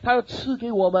什么样？他要赐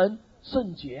给我们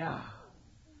圣洁啊。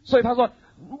所以他说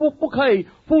不可以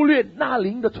忽略那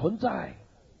灵的存在。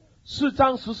4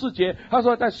章14节他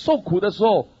说，在受苦的时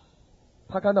候，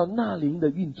他看到那灵的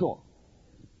运作。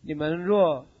你们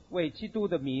若为基督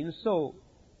的名受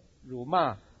辱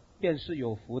骂，便是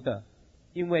有福的，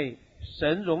因为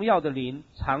神荣耀的灵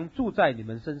常住在你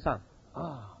们身上。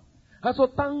他说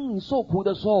当你受苦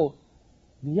的时候，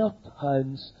你要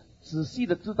很仔细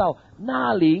的知道，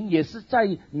那灵也是在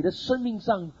你的生命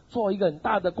上做一个很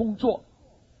大的工作。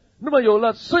那么有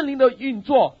了圣灵的运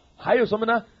作，还有什么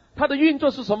呢？它的运作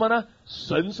是什么呢？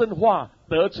神圣化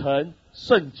得成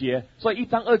圣洁。所以1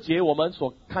章2节我们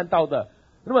所看到的，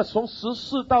那么从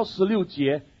14到16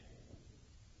节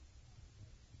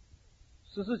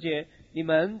，14节，你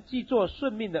们既做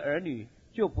顺命的儿女，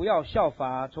就不要效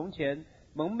法从前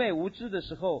蒙昧无知的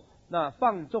时候那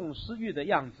放纵私欲的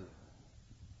样子。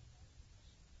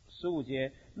15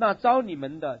节，那召你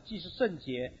们的既是圣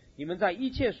洁，你们在一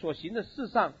切所行的事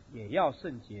上也要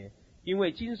圣洁，因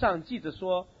为经上记着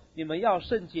说，你们要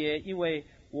圣洁，因为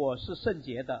我是圣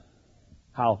洁的。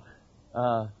好，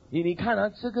你看啊，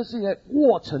这个是在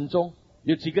过程中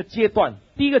有几个阶段。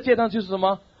第一个阶段就是什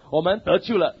么？我们得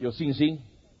救了，有信心，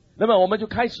那么我们就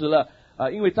开始了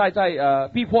因为在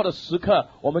逼迫的时刻，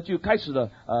我们就开始了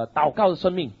祷告的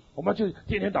生命，我们就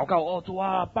天天祷告，主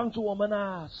啊，帮助我们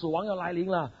啊，死亡要来临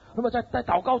了。那么在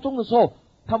祷告中的时候，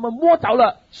他们摸着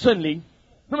了圣灵，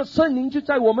那么圣灵就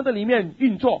在我们的里面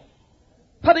运作。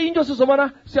它的运作是什么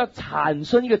呢？是要产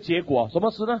生一个结果，什么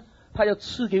事呢？它要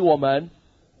赐给我们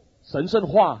神圣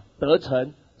化得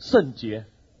成圣洁。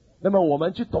那么我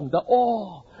们就懂得，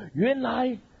原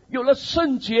来有了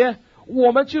圣洁，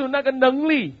我们就有那个能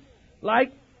力来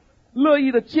乐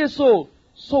意的接受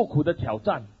受苦的挑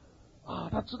战。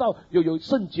他知道有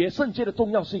圣洁的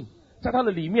重要性，在他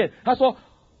的里面，他说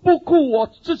不顾我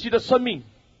自己的生命，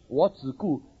我只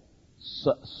顾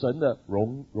神的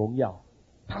荣耀。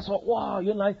他说哇，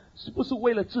原来是不是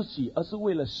为了自己，而是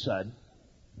为了神。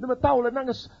那么到了那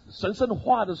个神圣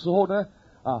化的时候呢，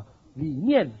里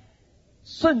面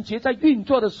圣洁在运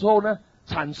作的时候呢，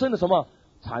产生了什么？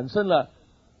产生了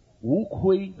无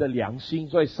亏的良心。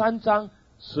所以3章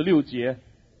16节，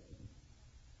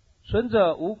存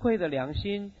着无愧的良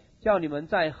心，叫你们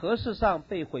在何事上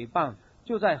被毁谤，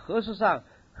就在何事上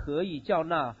可以叫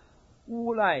那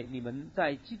诬赖你们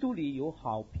在基督里有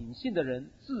好品性的人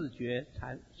自觉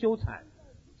羞惭。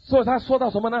所以他说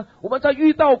到什么呢？我们在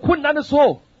遇到困难的时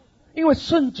候，因为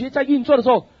圣洁在运作的时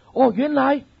候，原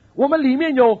来我们里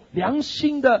面有良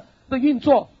心的运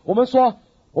作。我们说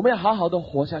我们要好好的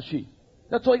活下去，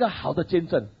要做一个好的见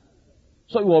证，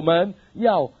所以我们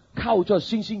要靠着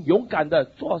信心勇敢的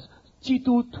做基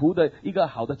督徒的一个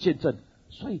好的见证。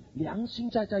所以良心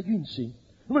在运行。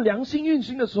那么良心运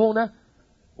行的时候呢，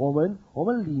我们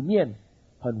里面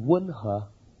很温和，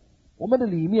我们的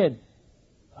里面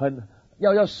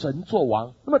要神做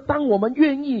王。那么当我们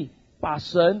愿意把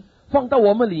神放到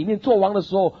我们里面做王的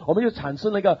时候，我们就产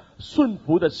生了一个顺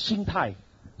服的心态。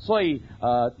所以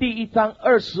第1章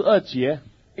22节，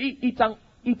一章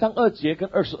2节跟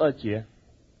22节。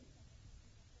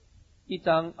1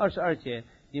章22节，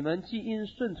你们既因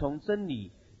顺从真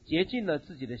理洁净了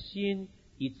自己的心，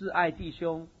以致爱弟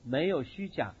兄，没有虚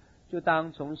假，就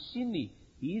当从心里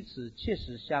彼此切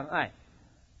实相爱。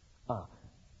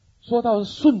说到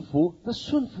顺服，这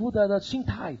顺服的心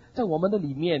态在我们的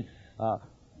里面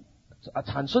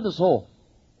产生的时候，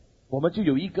我们就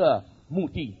有一个目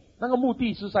的。那个目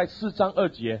的是在4章2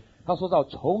节，他说到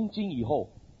从今以后，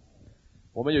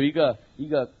我们有一个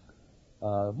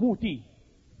目的。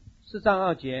4章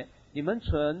2节，你们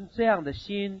存这样的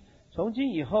心，从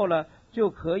今以后呢，就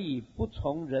可以不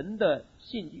从人的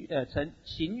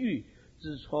情欲，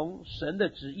只从神的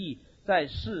旨意，在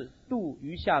世度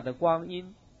余下的光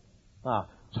阴。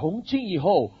从今以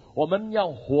后，我们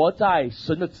要活在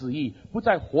神的旨意，不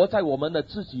再活在我们的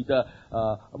自己的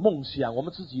梦想，我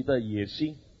们自己的野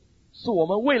心，是我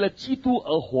们为了基督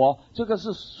而活。这个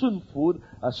是顺服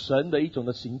神的一种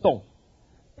的行动。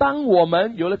当我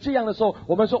们有了这样的时候，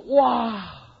我们说哇，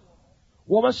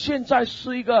我们现在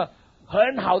是一个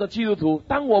很好的基督徒。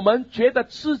当我们觉得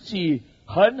自己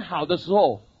很好的时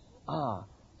候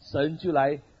神就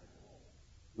来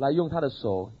用他的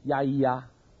手压一压。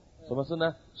什么是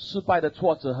呢？失败的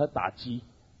挫折和打击。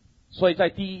所以在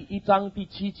第1章第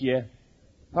7节，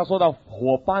他说到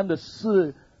火般的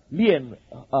思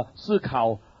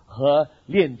考和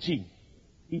炼净。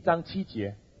1章7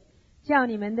节，叫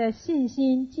你们的信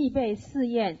心既被试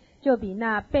验，就比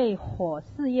那被火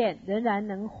试验仍然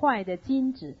能坏的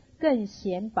金子更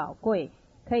显宝贵，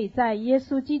可以在耶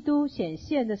稣基督显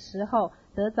现的时候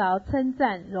得着称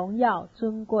赞、荣耀、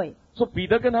尊贵。说彼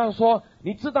得跟他说，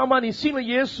你知道吗？你信了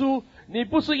耶稣，你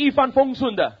不是一帆风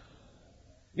顺的。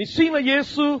你信了耶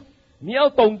稣，你要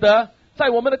懂得在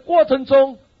我们的过程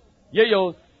中也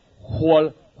有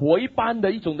火一般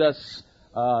的一种的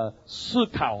思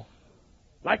考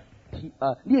来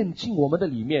炼净我们的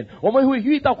里面。我们会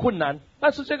遇到困难，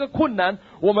但是这个困难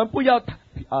我们不要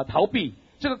逃避，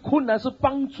这个困难是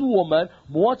帮助我们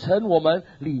磨成我们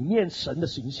里面神的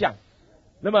形象。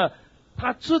那么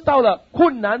他知道了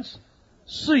困难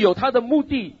是有他的目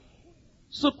的，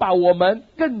是把我们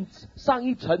更上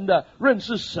一层的认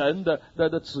识神的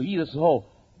旨意的时候，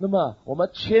那么我们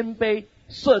谦卑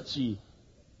舍己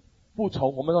服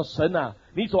从。我们说神啊，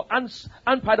你所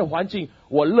安排的环境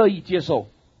我乐意接受。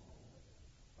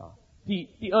第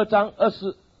2章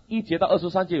21节到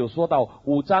23节有说到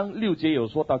，5章6节有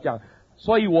说到这样。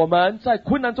所以我们在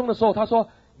困难中的时候，他说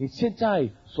你现在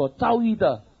所遭遇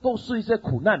的都是一些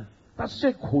苦难，但是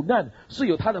这苦难是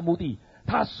有他的目的，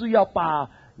他是要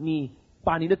把你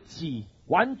的己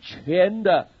完全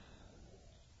的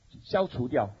消除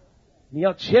掉。你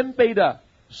要谦卑的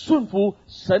顺服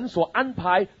神所安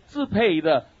排支配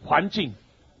的环境。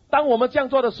当我们这样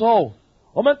做的时候，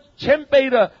我们谦卑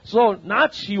的时候，拿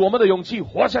起我们的勇气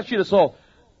活下去的时候，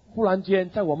忽然间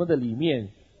在我们的里面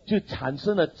就产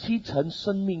生了7层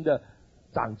生命的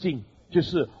长进，就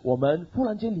是我们忽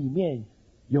然间里面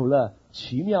有了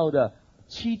奇妙的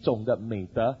7种的美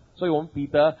德。所以我们彼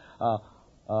得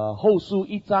后书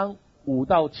1章5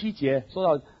到7节说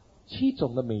到7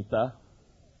种的美德。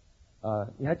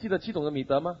你还记得7种的美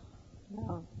德吗？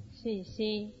信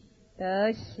心、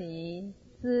德行、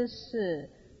知识、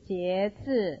节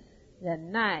制、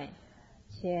忍耐、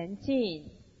前进、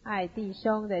爱弟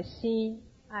兄的心、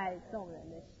爱众人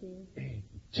的心。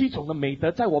7种的美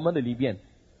德在我们的里面。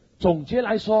总结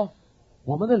来说，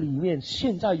我们的里面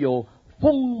现在有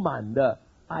丰满的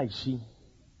爱心，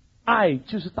爱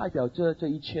就是代表这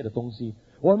一切的东西。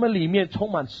我们里面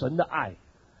充满神的爱，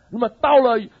那么到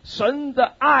了神的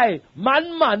爱满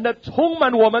满的充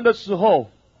满我们的时候，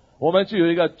我们就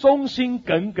有一个忠心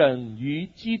耿耿于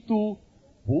基督，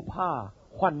不怕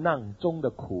患难中的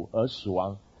苦而死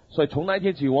亡。所以从那一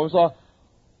天起，我们说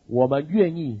我们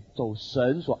愿意走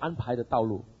神所安排的道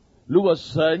路。如果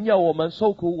神要我们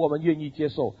受苦，我们愿意接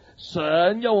受；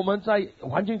神要我们在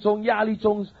环境中压力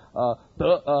中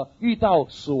遇到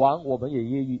死亡，我们也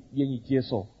愿意接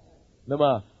受。那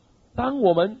么当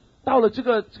我们到了这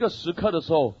个时刻的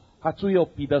时候，他最后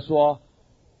彼得说，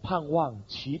盼望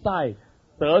期待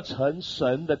得成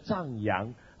神的赞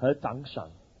扬和奖赏。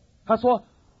他说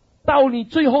到你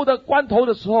最后的关头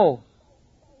的时候，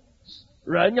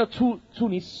人要处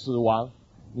你死亡，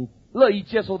你乐意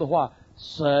接受的话，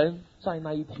神在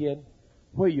那一天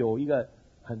会有一个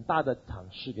很大的赏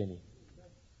赐给你。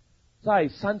在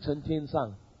三层天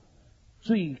上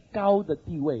最高的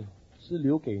地位是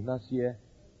留给那些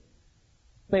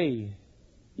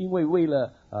因为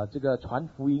了这个传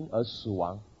福音而死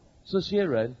亡，这些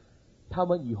人他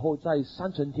们以后在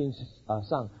三层天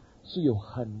上是有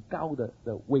很高的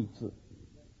位置。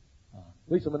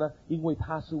为什么呢？因为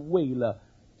他是为了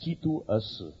基督而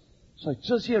死。所以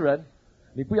这些人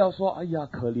你不要说哎呀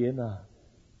可怜啊，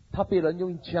他被人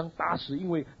用枪打死，因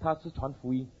为他是传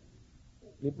福音。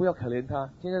你不要可怜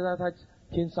他，现在他在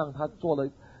天上，他做了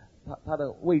他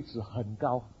的位置很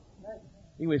高，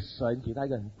因为神给他一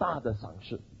个很大的赏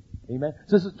赐。你们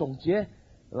这是总结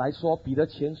来说彼得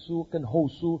前书跟后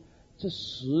书这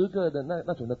10个的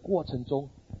那种的过程中，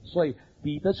所以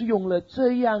彼得是用了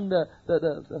这样的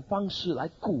方式来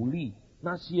鼓励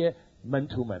那些门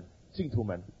徒们信徒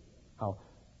们。好，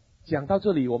讲到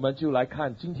这里我们就来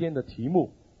看今天的题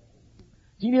目。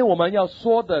今天我们要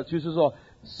说的就是说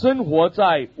生活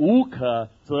在无可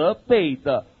责备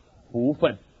的福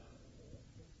分。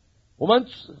我们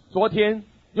昨天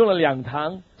用了2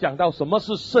堂讲到什么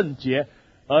是圣洁，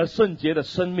而圣洁的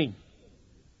生命。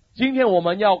今天我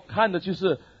们要看的就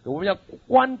是我们要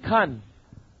观看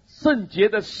圣洁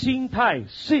的心态，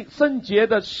圣洁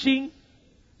的心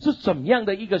是怎么样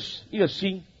的一个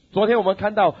心。昨天我们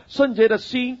看到圣洁的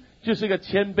心就是一个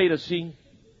谦卑的心，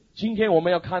今天我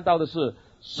们要看到的是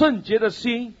圣洁的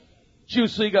心就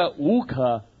是一个无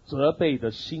可责备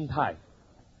的心态。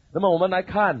那么我们来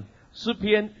看诗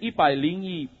篇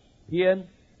101篇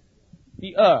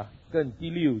第2跟第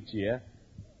6节。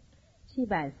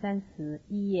731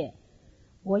页，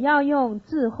我要用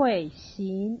智慧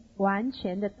行完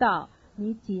全的道，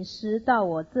你几时到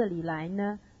我这里来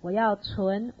呢？我要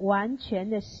存完全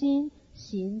的心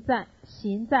行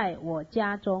在我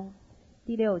家中。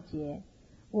第6节，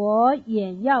我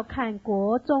眼要看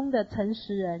国中的诚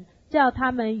实人，叫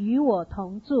他们与我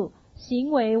同住，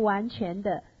行为完全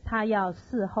的，他要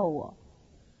伺候我。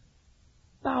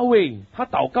大卫他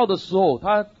祷告的时候，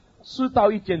他知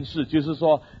道一件事，就是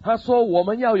说他说我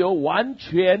们要有完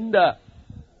全的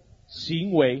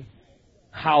行为，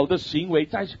好的行为，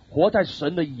活在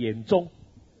神的眼中。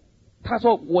他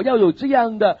说我要有这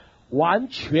样的完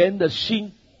全的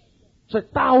心。所以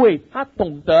大卫他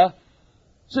懂得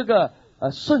这个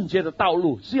圣洁的道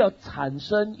路是要产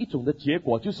生一种的结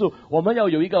果，就是我们要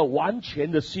有一个完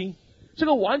全的心。这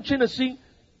个完全的心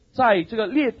在这个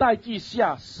列代记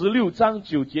下16章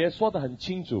9节说得很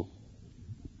清楚。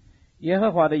耶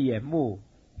和华的眼目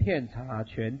遍察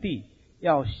全地，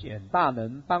要显大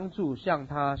能，帮助向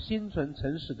他心存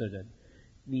诚实的人。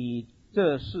你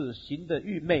这事行得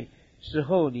愚昧，时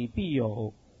候你必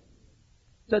有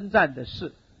征战的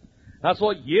事。他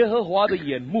说耶和华的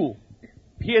眼目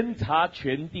遍察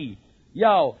全地，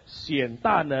要显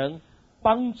大能，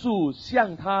帮助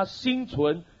向他心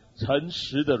存诚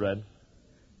实的人。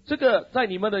这个在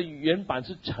你们的原版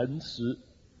是诚实，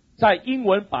在英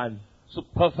文版是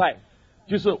perfect，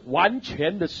 就是完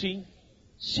全的心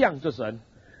向着神。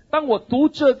当我读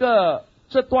这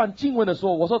段经文的时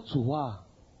候，我说主啊，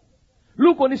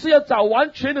如果你是要找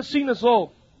完全的心的时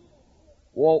候，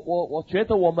我觉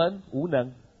得我们无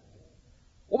能，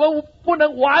我们不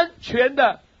能完全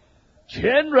的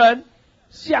全人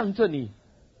向着你。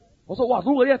我说哇，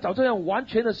如果要找这样完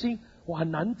全的心，哇，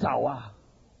很难找啊。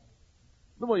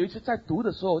那么有一次在读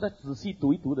的时候，在仔细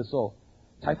读一读的时候，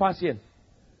才发现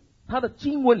他的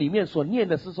经文里面所念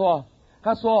的是说，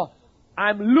他说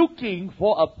I'm looking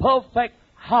for a perfect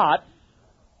heart。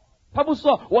 他不是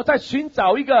说我在寻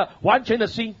找一个完全的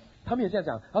心，他没有这样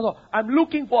讲。他说 I'm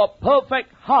looking for a perfect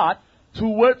heart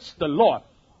towards the Lord。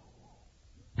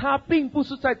他并不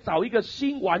是在找一个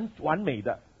心完美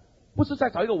的，不是在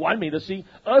找一个完美的心，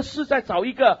而是在找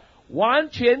一个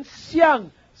完全像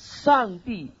上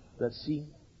帝的心。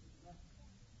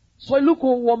所以如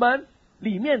果我们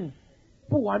里面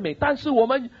不完美，但是我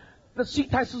们的心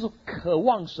态是渴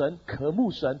望神、渴慕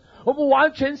神，我们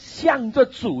完全向着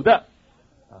主的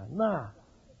那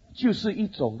就是一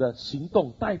种的行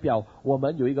动，代表我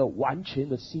们有一个完全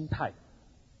的心态，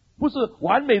不是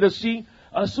完美的心，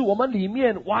而是我们里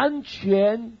面完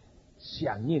全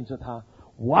想念着他，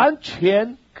完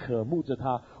全渴慕着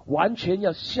他，完全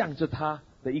要向着他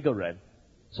的一个人。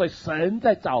所以神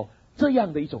在找这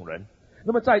样的一种人。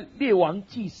那么在列王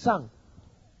纪上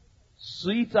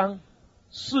11章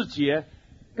4节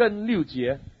跟6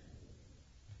节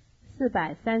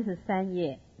，433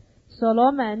页。所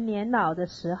罗门年老的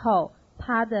时候，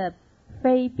他的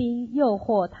妃嫔诱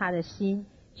惑他的心，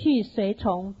去随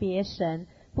从别神，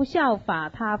不效法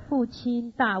他父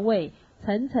亲大卫，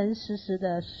诚诚实实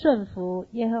的顺服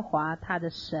耶和华他的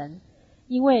神。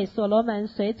因为所罗门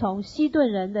随从西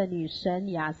顿人的女神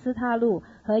亚斯他路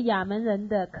和亚门人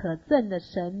的可憎的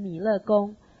神米勒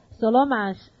公。所罗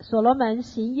门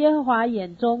行耶和华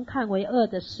眼中看为恶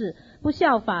的事，不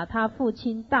效法他父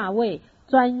亲大卫，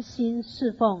专心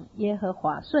侍奉耶和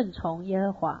华，顺从耶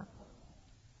和华。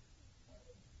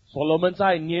所罗门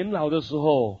在年老的时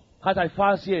候，他才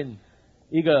发现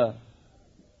一个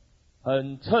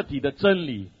很彻底的真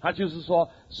理，他就是说，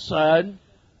神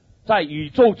在宇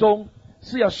宙中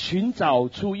是要寻找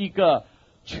出一个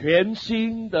全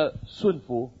新的顺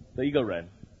服的一个人。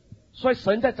所以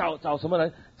神在找什么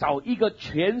人？找一个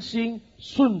全心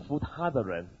顺服他的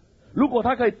人。如果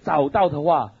他可以找到的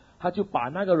话，他就把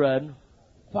那个人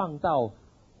放到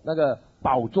那个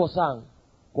宝座上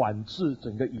管制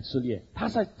整个以色列。他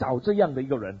在找这样的一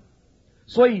个人。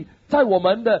所以在我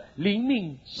们的灵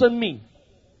命生命，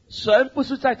神不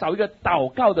是在找一个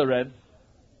祷告的人。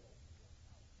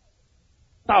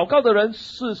祷告的人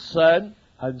是神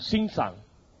很欣赏，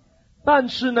但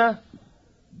是呢，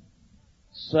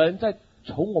神在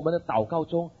从我们的祷告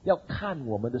中要看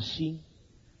我们的心，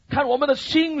看我们的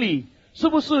心里是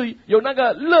不是有那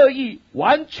个乐意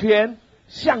完全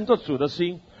向着主的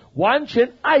心，完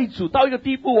全爱主到一个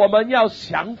地步，我们要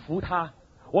降服他，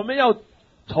我们要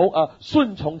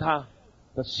顺从他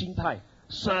的心态。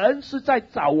神是在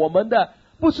找我们的，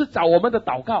不是找我们的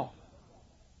祷告。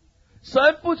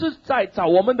神不是在找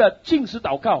我们的禁食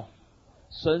祷告，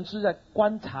神是在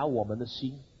观察我们的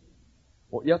心。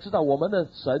我要知道，我们的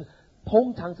神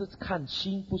通常是看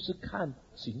心，不是看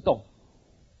行动。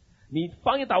你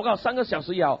方言祷告3个小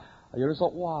时也好，有人说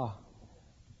哇，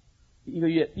第一个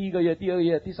月、第二个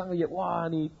月、第3个月，哇，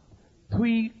你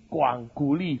推广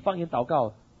鼓励方言祷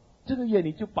告，这个月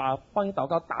你就把方言祷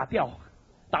告打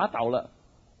倒了。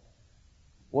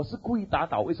我是故意打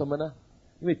倒，为什么呢？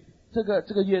因为这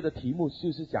个月的题目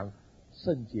就是讲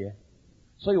圣洁，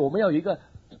所以我们要有一个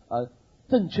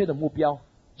正确的目标。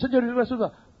正确的目标是不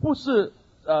是不是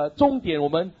终点我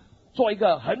们做一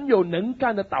个很有能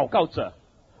干的祷告者？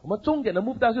我们终点的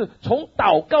目标是从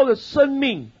祷告的生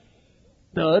命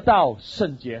得到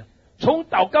圣洁，从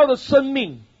祷告的生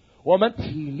命我们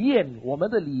体验我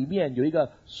们的里面有一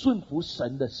个顺服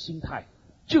神的心态，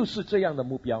就是这样的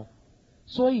目标。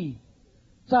所以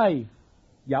在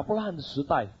亚伯拉罕的时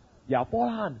代，亚伯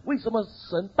拉罕为什么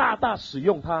神大大使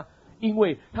用他？因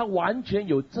为他完全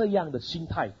有这样的心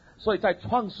态。所以在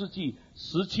创世纪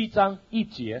17章1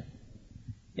节，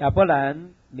亚伯兰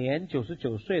年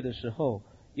99岁的时候，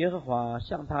耶和华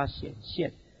向他显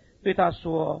现，对他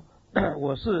说，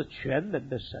我是全能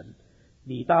的神，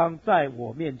你当在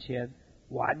我面前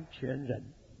完全人，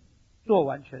做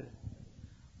完全人。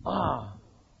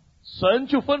神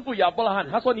就吩咐亚伯拉罕，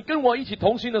他说，你跟我一起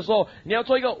同行的时候，你要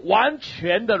做一个完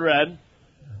全的人。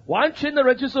完全的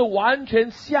人就是完全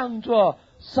向着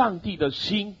上帝的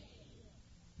心。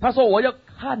他说，我要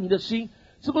看你的心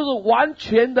是不是完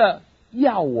全的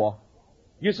要我。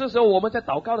有些时候我们在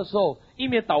祷告的时候，一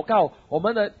面祷告，我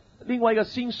们的另外一个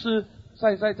心思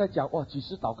在讲，哇，几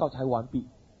时祷告才完毕？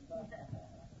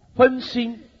分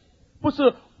心，不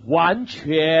是完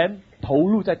全投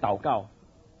入在祷告。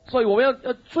所以我们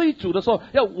要追主的时候，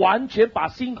要完全把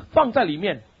心放在里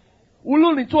面。无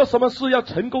论你做什么事要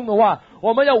成功的话，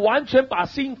我们要完全把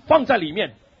心放在里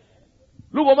面。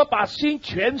如果我们把心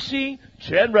全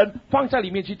人放在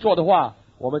里面去做的话，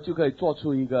我们就可以做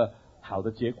出一个好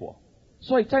的结果。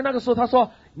所以在那个时候他说，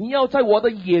你要在我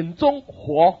的眼中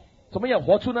活。怎么样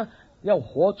活出呢？要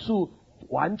活出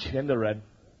完全的人。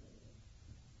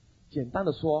简单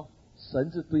的说，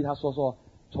神是对他说，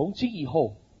从今以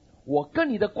后我跟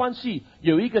你的关系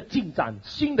有一个进展，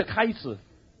新的开始，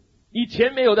以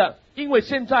前没有的。因为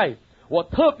现在我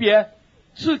特别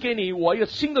赐给你我一个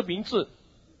新的名字，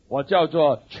我叫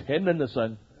做全能的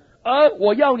神。而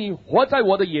我要你活在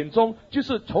我的眼中，就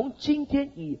是从今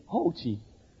天以后起，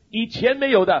以前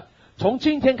没有的，从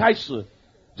今天开始，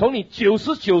从你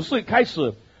99岁开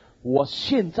始，我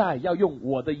现在要用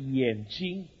我的眼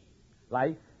睛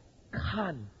来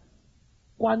看，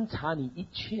观察你一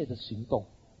切的行动，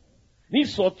你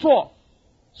所做、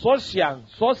所想、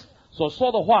所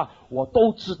说的话，我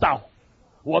都知道，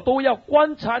我都要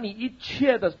观察你一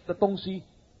切的东西。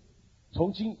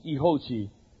从今以后起，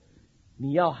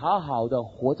你要好好的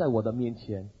活在我的面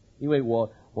前，因为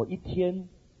我一天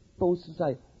都是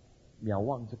在仰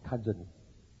望着看着你。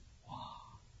哇！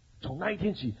从那一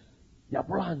天起，亚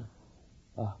伯拉罕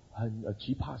很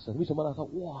惧怕神。为什么呢？他说：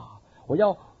哇，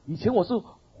以前我是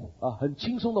很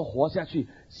轻松的活下去，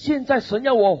现在神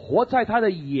要我活在他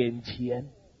的眼前，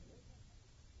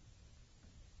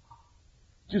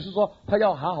就是说他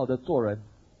要好好的做人。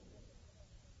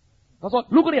他说：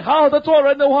如果你好好的做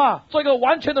人的话，做一个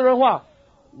完全的人的话，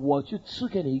我就赐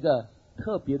给你一个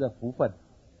特别的福分。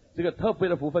这个特别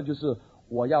的福分就是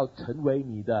我要成为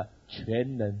你的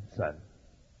全能神。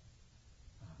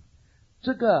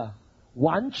这个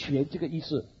完全这个意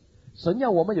思，神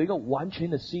要我们有一个完全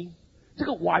的心。这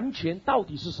个完全到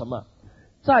底是什么？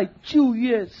在旧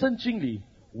约圣经里，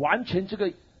完全这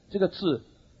个字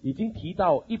已经提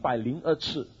到102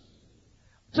次。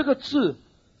这个字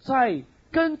在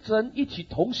跟神一起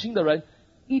同行的人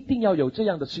一定要有这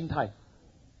样的心态。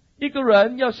一个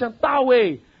人要像大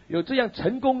卫有这样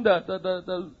成功的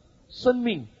生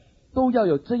命，都要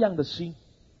有这样的心。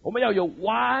我们要有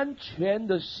完全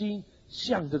的心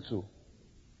向着主。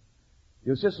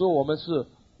有些时候我们是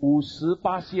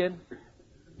58%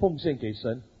奉献给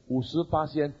神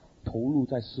，58%投入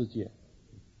在世界，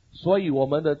所以我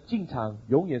们的进场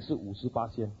永远是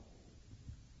58%。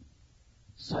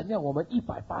神要我们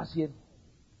100%。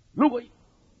如果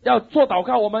要做祷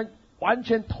告，我们完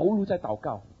全投入在祷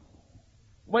告。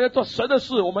我们要做神的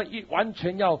事，我们完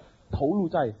全要投入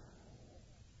在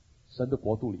神的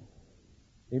国度里。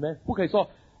你们不可以说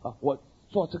我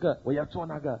做这个，我要做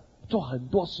那个，做很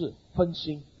多事分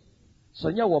心。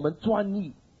神要我们专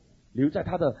一，留在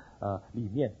他的里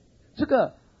面。这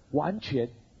个完全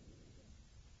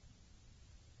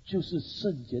就是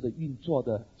圣洁的运作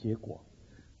的结果。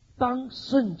当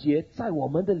圣洁在我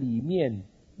们的里面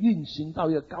运行到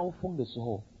一个高峰的时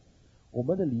候，我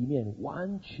们的里面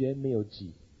完全没有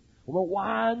挤，我们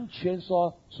完全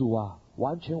说：主啊，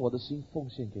完全我的心奉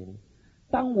献给你。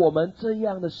当我们这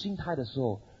样的心态的时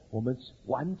候，我们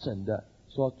完整的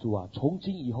说：主啊，从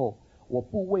今以后我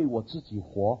不为我自己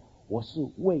活，我是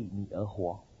为你而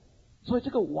活。所以这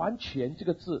个完全这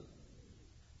个字，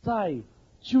在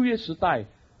旧约时代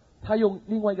他用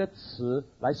另外一个词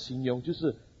来形容，就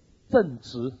是正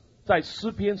直。在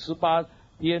诗篇18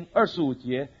篇25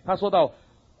节，他说到：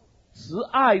慈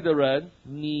爱的人，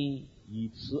你以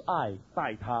慈爱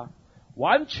待他；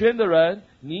完全的人，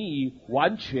你以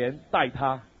完全待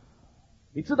他。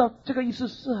你知道这个意思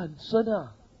是很深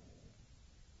啊。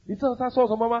你知道他说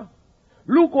什么吗？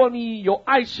如果你有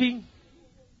爱心，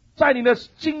在你的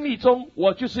经历中，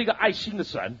我就是一个爱心的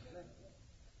神。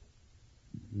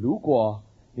如果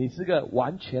你是个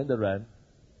完全的人，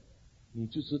你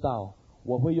就知道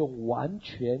我会用完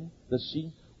全的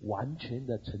心完全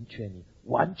的成全你，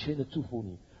完全的祝福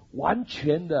你，完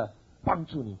全的帮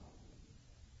助你，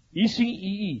一心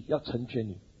一意要成全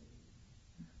你。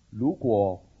如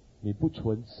果你不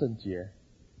存圣洁，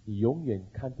你永远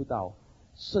看不到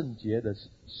圣洁的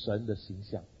神的形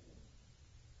象。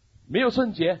没有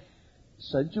圣洁，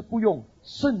神就不用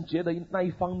圣洁的那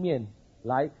一方面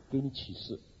来给你启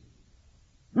示。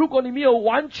如果你没有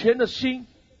完全的心，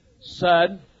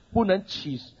神不能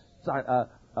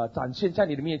展现在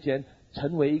你的面前，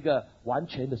成为一个完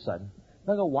全的神。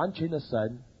那个完全的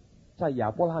神在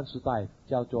亚伯拉罕时代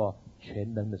叫做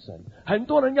全能的神。很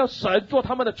多人要神做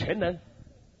他们的全能。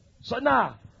神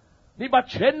啊，你把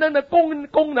全能的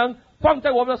功能放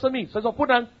在我们的生命。神说不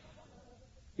能，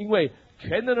因为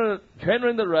全能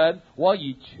的人，我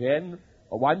以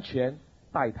完全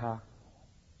待他。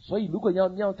所以如果你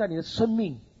要在你的生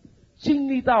命经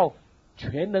历到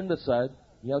全能的神，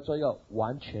你要做一个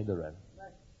完全的人。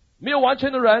没有完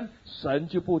全的人，神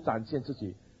就不展现自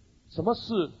己。什么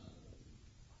是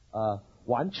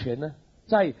完全呢？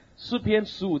在诗篇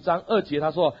15章2节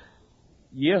他说：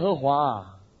耶和华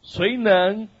啊，谁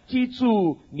能记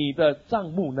住你的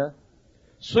帐幕呢？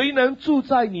谁能住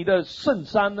在你的圣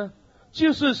山呢？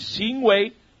就是行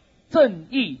为正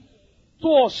义，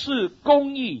做事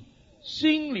公义，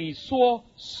心里说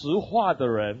实话的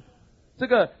人。这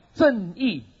个正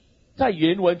义在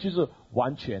原文就是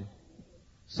完全。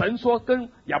神说跟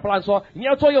亚伯拉罕说，你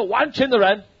要做一个完全的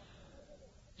人，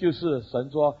就是神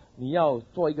说你要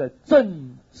做一个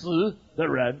正直的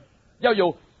人，要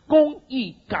有公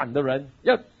义感的人，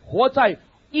要活在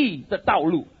义的道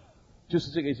路，就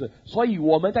是这个意思。所以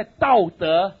我们在道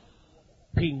德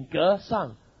品格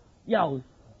上要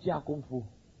加功夫，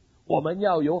我们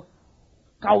要有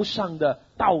高尚的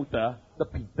道德的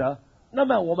品德，那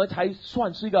么我们才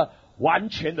算是一个完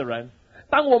全的人。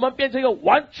当我们变成一个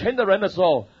完全的人的时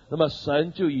候，那么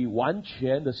神就以完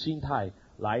全的心态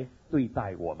来对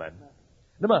待我们。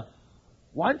那么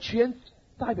完全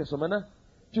代表什么呢？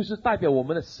就是代表我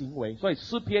们的行为。所以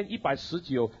诗篇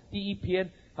119第1篇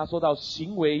他说到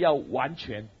行为要完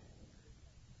全。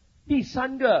第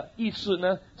三个意思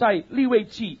呢，在利未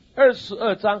记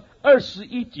22章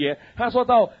21节他说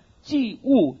到祭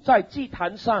物在祭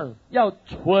坛上要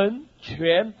纯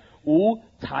全无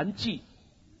残迹，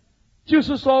就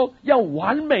是说要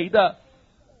完美的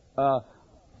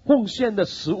奉献的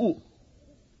食物。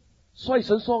所以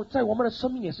神说在我们的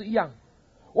生命也是一样，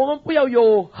我们不要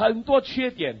有很多缺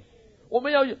点，我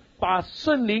们要把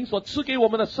圣灵所赐给我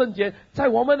们的圣洁在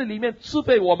我们的里面赐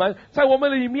备我们，在我们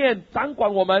的里面掌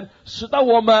管我们，使到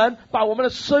我们把我们的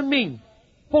生命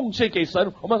奉献给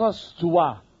神。我们说主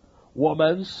啊，我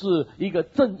们是一个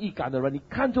正义感的人，你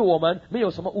看着我们没有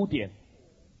什么污点。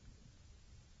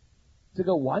这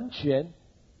个完全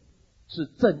是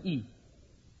正义，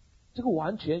这个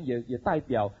完全也代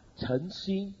表诚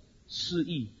心实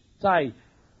意。在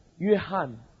约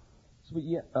翰是不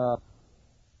是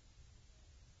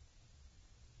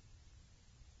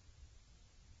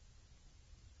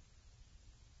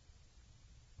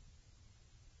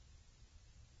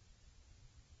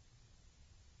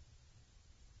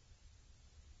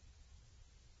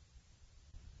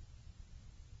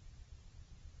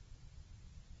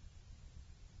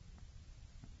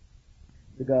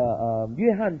这个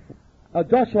约翰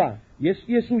Joshua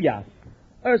约书亚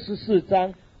24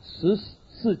章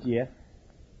14节，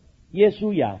约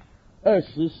书亚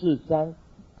24章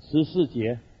14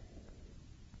节。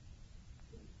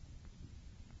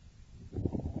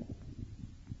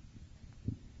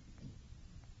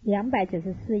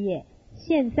294页。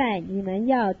现在你们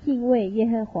要敬畏耶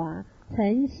和华，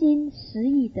诚心实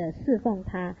意的侍奉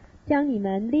他，将你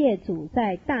们列祖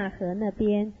在大河那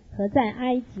边和在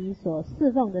埃及所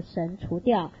侍奉的神除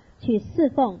掉，去侍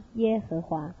奉耶和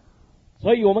华。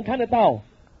所以我们看得到，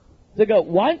这个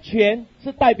完全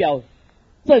是代表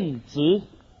正直。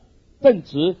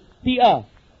第二，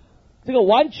这个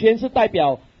完全是代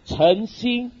表诚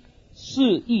心实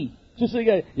意，就是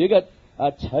有一个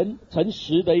诚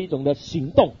实的一种的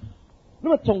行动。那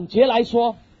么总结来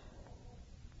说，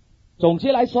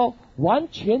完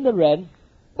全的人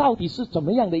到底是怎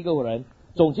么样的一个人？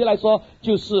总结来说，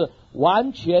就是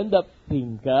完全的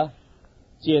品格，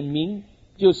简明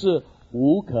就是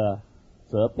无可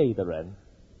责备的人。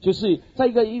就是在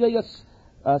一个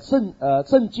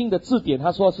圣经的字典，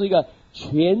他说是一个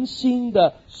全心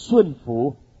的顺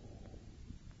服。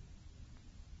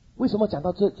为什么讲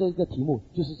到这个题目？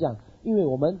就是这样，因为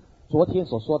我们昨天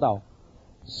所说到，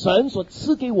神所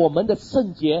赐给我们的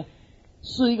圣洁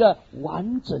是一个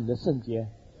完整的圣洁，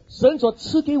神所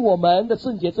赐给我们的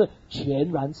圣洁是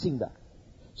全然性的。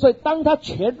所以当他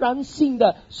全然性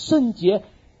的圣洁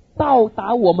到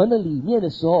达我们的里面的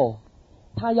时候，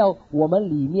他要我们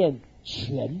里面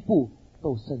全部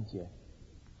都圣洁，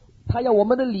他要我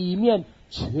们的里面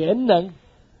全能，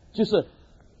就是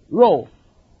肉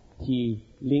体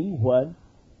灵魂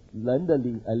人的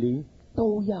灵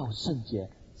都要圣洁，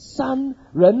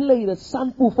人类的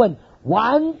3部分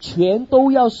完全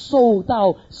都要受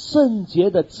到圣洁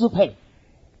的支配。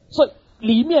所以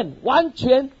里面完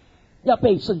全要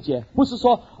被圣洁，不是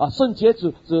说圣洁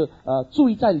只注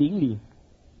意在灵里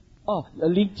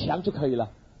灵强就可以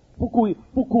了，不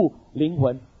顾灵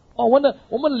魂。我们的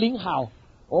灵好，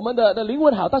我们的灵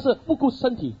魂好，但是不顾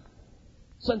身体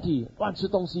乱吃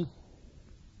东西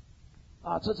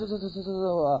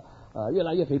越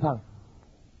来越肥胖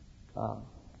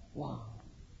哇，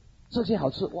这些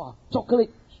好吃哇，巧克力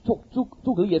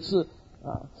诸葛也吃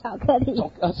巧克力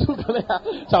诸葛亮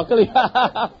巧克力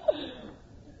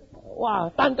哇，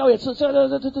蛋糕也吃，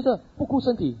这不顾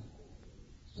身体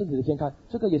的健康，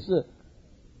这个也是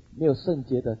没有圣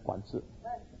洁的管制。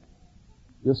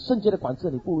有圣洁的管制，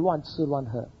你不乱吃乱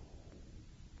喝。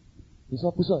你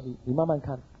说不是，你慢慢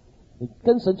看，你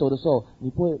跟神走的时候，你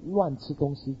不会乱吃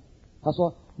东西。他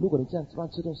说，如果你这样乱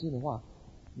吃东西的话，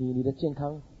你的健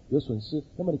康有损失，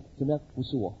那么你怎么样服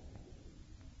侍我？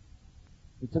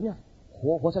你怎么样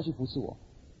活下去服侍我？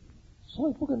所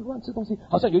以不可能乱吃东西。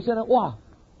好像有一些人哇，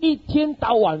一天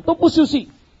到晚都不休息，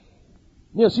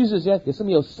没有休息时间，也是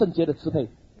没有圣洁的支配。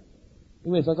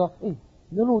因为神说，你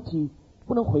的肉体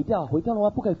不能毁掉，毁掉的话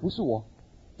不可以服侍我。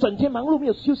整天忙碌没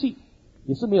有休息，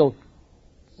也是没有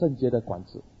圣洁的管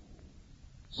制。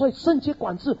所以圣洁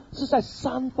管制是在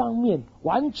3方面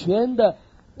完全的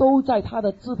都在他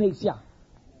的支配下，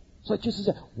所以就是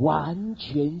这完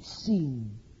全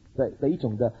性的一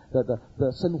种的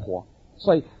生活。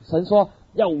所以神说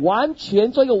要完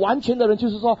全做一个完全的人，就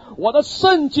是说我的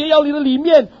圣洁要你的里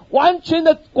面完全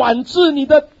的管制你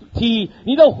的体、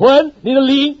你的魂、你的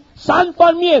灵，3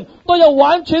方面都要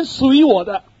完全属于我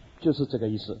的，就是这个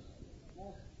意思。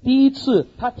第一次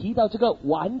他提到这个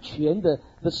完全的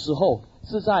时候，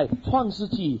是在创世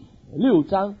纪6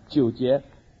章9节，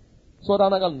说到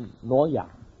那个挪亚。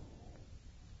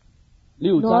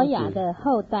挪亚的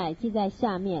后代记在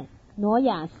下面。挪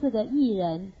亚是个义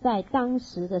人，在当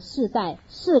时的世代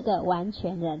是个完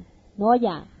全人。挪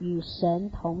亚与神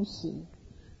同行。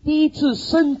第一次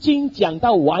圣经讲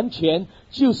到完全，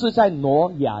就是在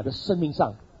挪亚的生命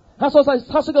上。他说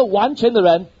他是个完全的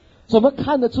人，怎么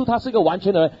看得出他是个完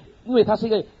全的人？因为他是一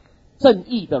个正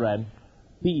义的人。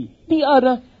第二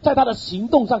呢，在他的行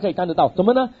动上可以看得到，怎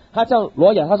么呢？他叫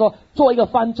挪亚，他说做一个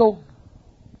方舟，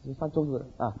方舟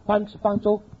是方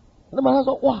舟。那么他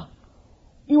说哇，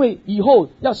因为以后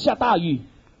要下大雨，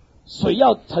水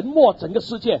要沉没整个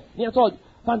世界，你要做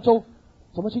方舟，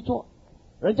怎么去做？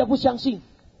人家不相信，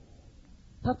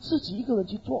他自己一个人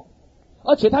去做，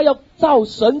而且他要照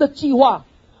神的计划，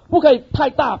不可以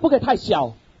太大，不可以太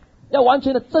小，要完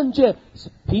全的正确，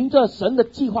凭着神的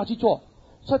计划去做。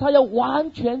所以他要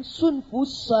完全顺服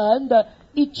神的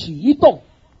一举一动。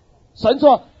神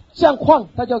说这样宽，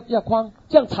他就要宽；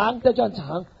这样长，他就这样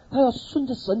长。他要顺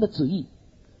着神的旨意。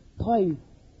所以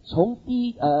从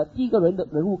第一个人的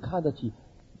人物看得起，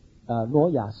挪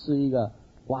亚是一个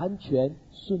完全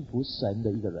顺服神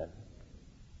的一个人。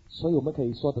所以我们可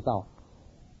以说得到，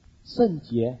圣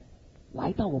洁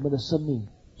来到我们的生命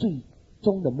最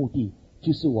终的目的，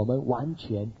就是我们完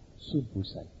全顺服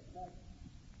神。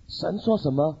神说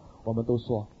什么我们都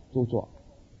做。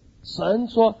神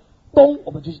说东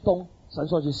我们就去东，神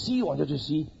说去西我们就去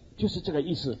西，就是这个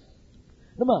意思。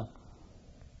那么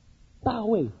大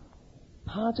卫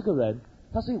他这个人，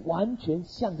他是完全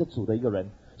向着主的一个人，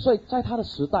所以在他的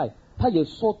时代，他也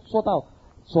说到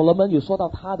所罗门也说到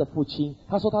他的父亲，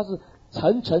他说他是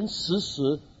诚诚实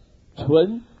实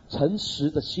纯诚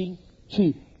实的心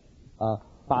去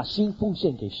把心奉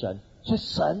献给神，所以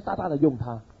神大大的用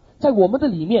他。在我们的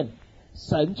里面，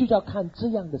神就要看这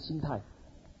样的心态，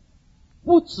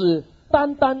不只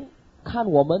单单看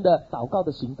我们的祷告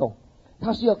的行动，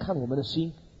他是要看我们的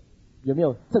心有没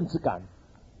有正直感，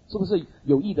是不是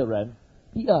有义的人。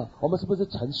第二，我们是不是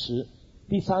诚实。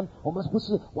第三，我们是不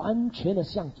是完全的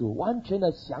向主，完全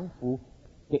的降服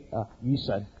给于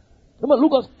神。那么如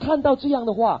果看到这样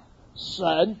的话，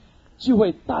神就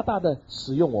会大大的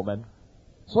使用我们。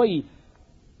所以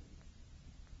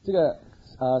这个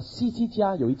希西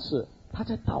家有一次他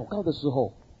在祷告的时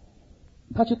候，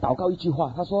他去祷告一句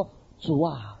话，他说主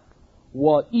啊，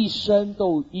我一生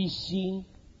都一心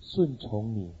顺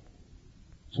从你，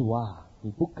主啊，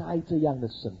你不该这样的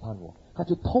审判我。他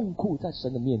就痛哭在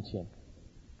神的面前，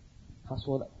他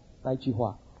说了那一句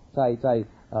话，在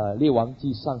列王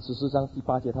纪上14章第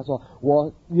8节，他说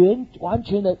我完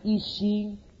全的一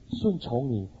心顺从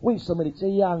你，为什么你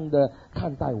这样的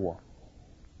看待我？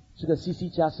这个希西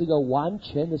家是一个完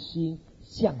全的心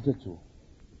向着主。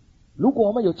如果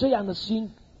我们有这样的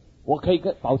心，我可以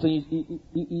保证一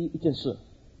件事，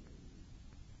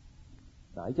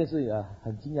一件事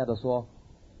很惊讶的说，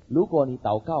如果你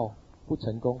祷告不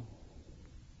成功，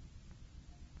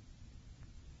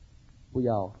不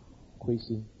要灰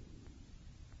心，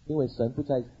因为神不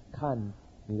再看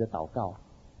你的祷告，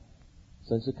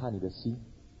神是看你的心。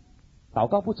祷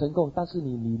告不成功，但是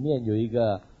你里面有一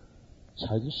个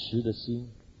诚实的心，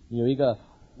你有一个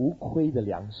无亏的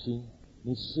良心，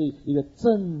你是一个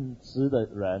正直的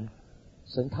人，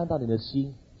神看到你的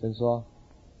心，神说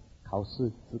考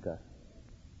试资格。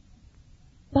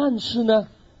但是呢，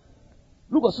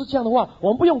如果是这样的话，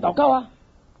我们不用祷告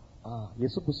也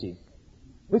是不行。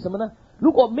为什么呢？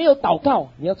如果没有祷告，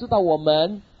你要知道我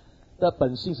们的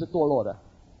本性是堕落的，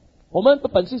我们的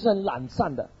本性是很懒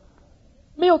散的。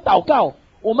没有祷告，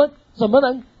我们怎么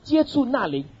能接触那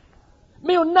灵？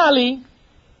没有那灵，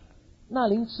那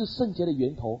灵是圣洁的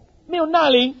源头，没有那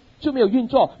灵就没有运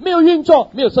作，没有运作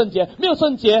没有圣洁，没有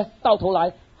圣洁到头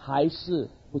来还是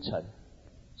不成。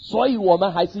所以我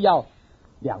们还是要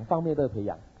两方面都培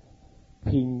养，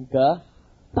品格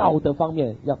道德方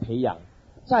面要培养，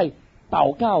在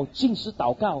祷告、禁食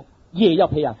祷告也要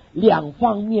培养，两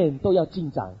方面都要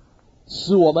进展，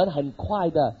使我们很快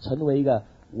的成为一个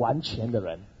完全的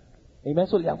人。Amen，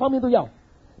说两方面都要。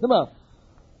那么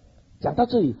讲到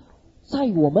这里，在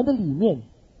我们的里面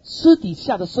私底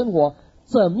下的生活，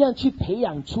怎么样去培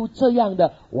养出这样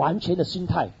的完全的心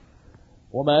态？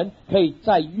我们可以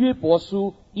在约伯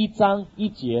书1章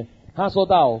1节，他说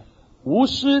到无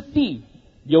师地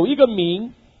有一个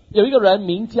人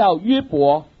名叫约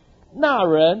伯，那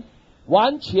人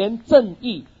完全正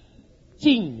义，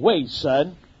敬畏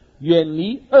神，远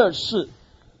离恶事。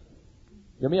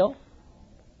有没有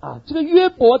这个约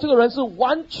伯这个人是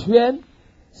完全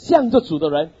向着主的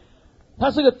人，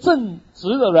他是个正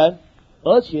直的人，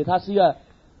而且他是一个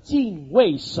敬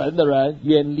畏神的人，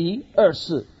远离恶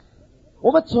事。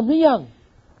我们怎么样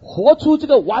活出这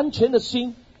个完全的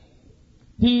心？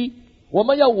第一，我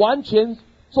们要完全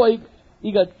做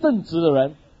一个正直的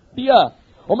人。第二，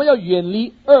我们要远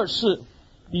离恶事。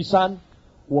第三，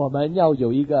我们要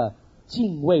有一个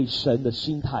敬畏神的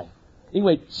心态，因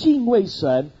为敬畏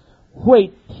神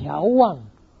会调望，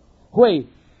会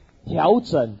调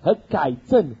整和改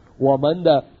正我们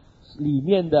的里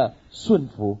面的顺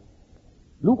服。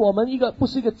如果我们不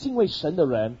是一个敬畏神的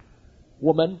人，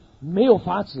我们没有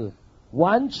法子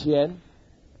完全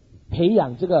培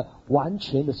养这个完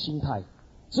全的心态。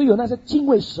只有那些敬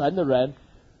畏神的人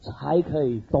才可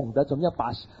以懂得怎么样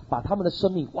把他们的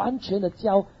生命完全的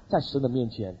交在神的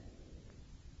面前。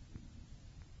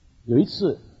有一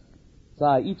次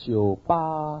在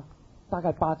大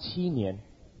概87年，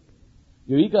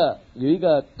有一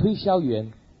个推销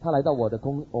员，他来到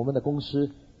我们的公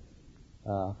司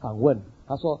访问。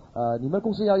他说你们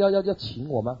公司要请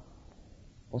我吗？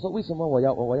我说为什么我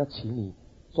要请你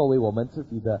作为我们自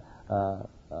己的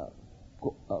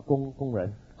工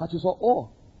人？他就说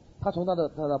他从他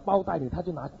的包袋里他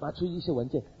就拿出一些文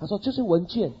件。他说这些文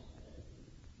件，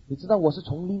你知道我是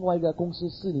从另外一个公司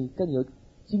是你更有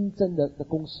竞争的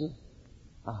公司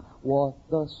我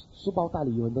的书包袋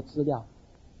里有很多资料，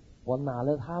我拿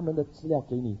了他们的资料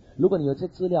给你，如果你有这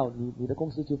资料，你的公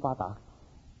司就发达。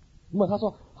那么他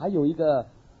说还有一个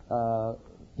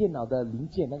电脑的零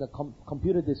件，那个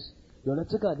computer disk， 有了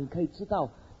这个你可以知道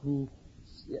你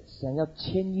想要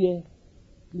签约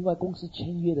另外公司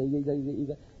签约的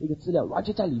一个资料，完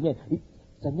全在里面，你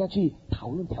怎样去讨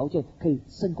论条件可以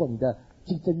胜过你的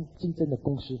竞争的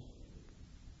公司。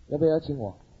要不要请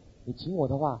我？你请我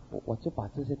的话，我就把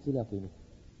这些资料给你。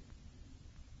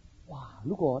哇，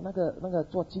如果那个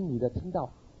做经理的听到，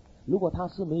如果他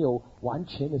是没有完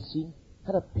全的心，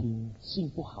他的品性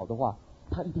不好的话，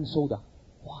他一定收的。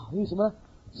哇，因为什么？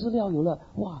资料有了，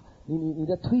哇，你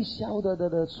的推销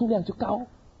的数量就高，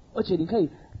而且你可以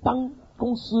帮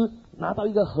公司拿到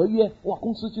一个合约，哇，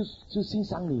公司就欣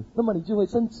赏你，那么你就会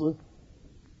升职。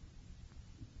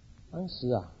当时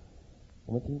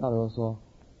我们听到的说，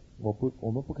我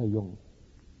们不可以用你，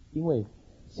因为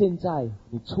现在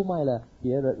你出卖了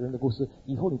别人的公司，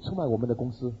以后你出卖我们的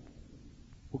公司，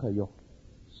不可以用，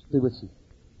对不起，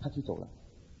他就走了。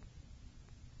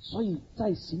所以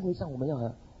在行为上我们要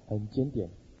很检点。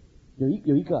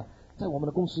有一个在我们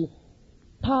的公司，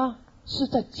他是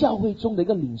在教会中的一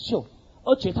个领袖，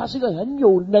而且他是一个很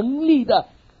有能力的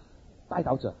带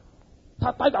导者。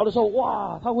他带导的时候，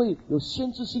哇，他会有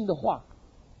先知性的话，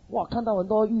哇，看到很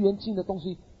多预言性的东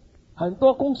西，很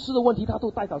多公司的问题他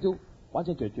都带导就完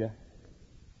全解决。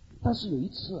但是有一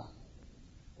次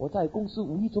我在公司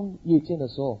无意中夜间的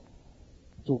时候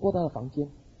走过他的房间，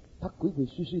他鬼鬼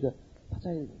祟祟的，他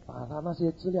在把他那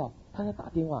些资料，他在打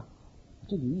电话，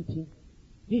就留意听，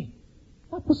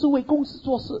他不是为公司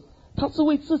做事，他是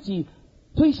为自己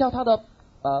推销他的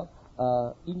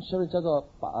insurance， 叫做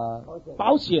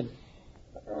保险。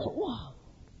说哇，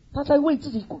他在为自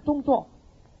己工作，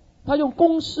他用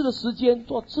公司的时间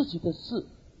做自己的事，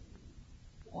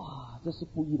哇，这是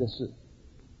不义的事。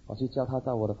我就叫他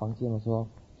到我的房间，我说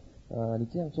你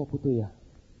这样做不对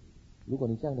如果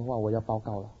你这样的话，我要报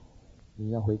告了，你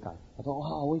要悔改。他说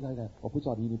好，我会改，我不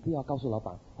做你不要告诉老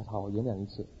板。他说好，我原谅一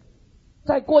次。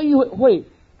再过一会，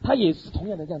他也是同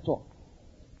样的这样做。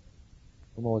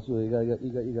那么我就有一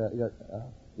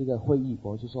个会议，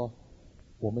我就说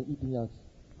我们一定要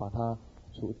把他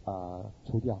除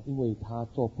掉，因为他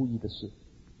做不义的事。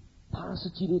他是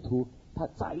基督徒，他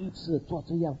再一次做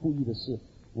这样不义的事，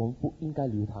我们不应该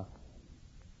留他。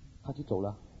他就走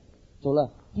了。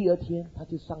第二天他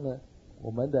就上了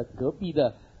我们的隔壁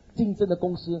的竞争的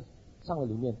公司，上了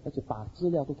里面，而且把资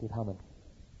料都给他们。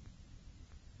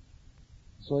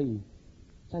所以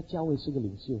在教会是个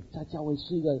领袖，在教会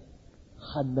是一个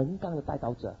很能干的带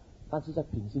导者，但是在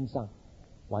品性上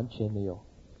完全没有，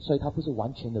所以他不是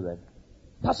完全的人。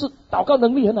他是祷告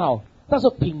能力很好，但是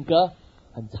品格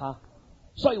很差，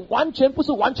所以完全不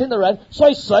是完全的人。所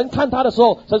以神看他的时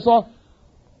候，神说，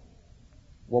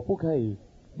我不可以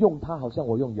用他好像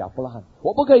我用亚伯拉罕，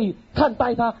我不可以看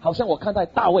待他好像我看待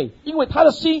大卫，因为他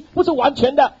的心不是完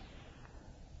全的。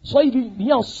所以你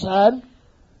要神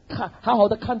好好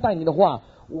的看待你的话，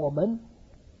我们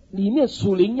里面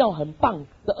属灵要很棒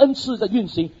的恩赐的运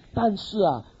行，但是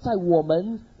在我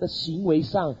们的行为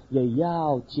上也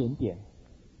要检点。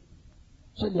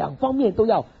所以两方面都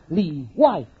要，里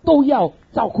外都要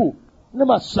照顾。那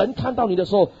么神看到你的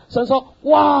时候，神说，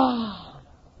哇，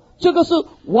这个是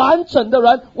完整的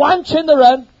人，完全的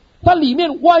人，他里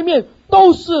面外面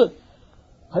都是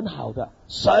很好的，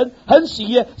神很喜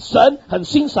悦，神很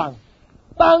欣赏。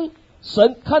当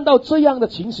神看到这样的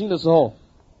情形的时候，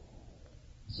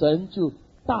神就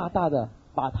大大的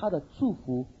把他的祝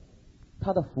福，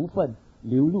他的福分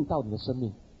流入到你的生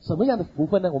命。什么样的福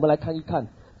分呢？我们来看一看，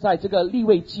在这个利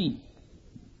未记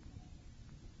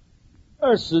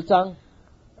20章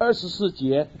24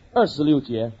节26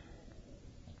节，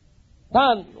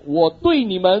但我对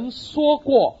你们说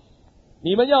过，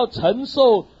你们要承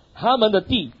受他们的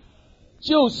地，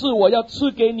就是我要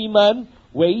赐给你们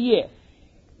为业，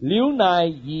流奶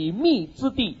与蜜之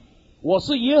地。我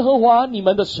是耶和华你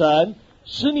们的神，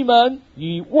使你们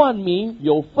与万民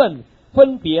有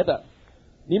分别的。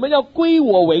你们要归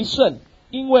我为圣，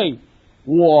因为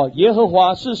我耶和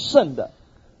华是圣的，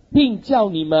并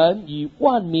叫你们与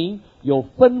万民有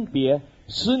分别，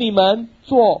使你们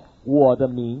做我的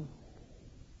名。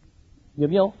有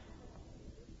没有？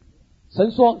神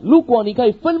说，如果你可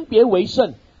以分别为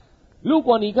圣，如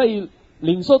果你可以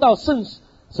领受到神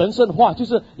圣的话，就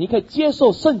是你可以接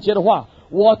受圣洁的话，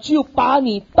我就把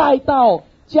你带到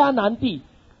迦南地，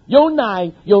有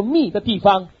奶有蜜的地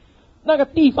方，那个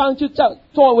地方就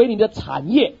作为你的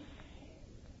产业。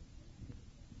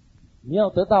你要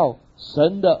得到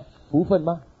神的福分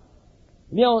吗？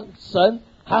你要神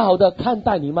好好的看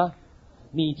待你吗？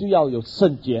你就要有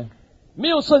圣洁。没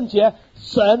有圣洁，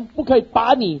神不可以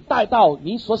把你带到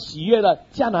你所喜悦的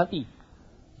迦南地，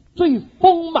最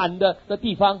丰满的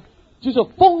地方，就是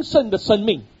丰盛的生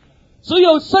命。只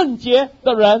有圣洁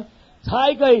的人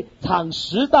才可以尝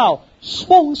食到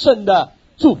丰盛的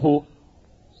祝福。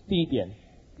第一点。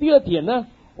第二点呢，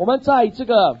我们在这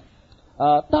个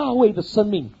大卫的生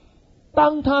命，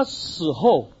当他死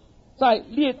后，在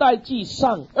列代记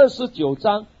上29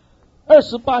章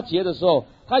28节的时候，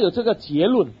他有这个结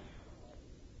论，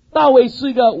大卫是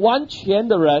一个完全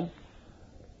的人。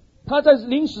他在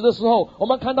临死的时候，我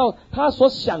们看到他所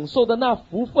享受的那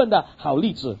福分的好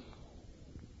例子。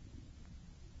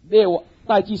列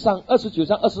代记上29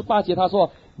章28节，他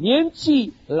说，年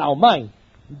纪老迈，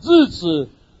日子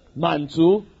满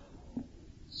足，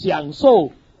享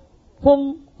受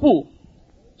丰富，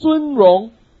尊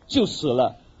荣，就死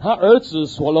了。他儿子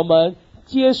所罗门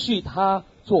接续他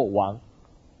做王。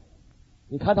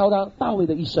你看到他大卫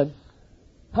的一生，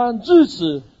他日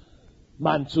子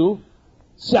满足，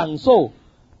享受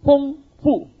丰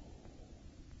富，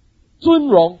尊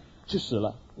荣，就死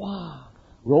了。哇，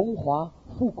荣华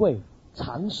富贵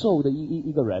长寿的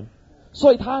一个人，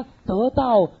所以他得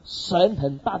到神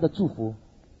很大的祝福，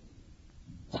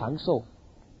长寿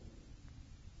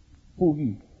富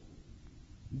裕，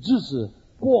日子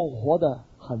活得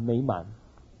很美满。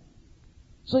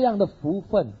这样的福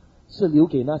分是留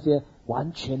给那些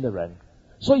完全的人。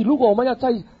所以如果我们要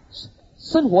在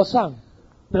生活上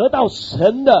得到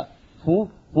神的福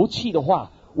气的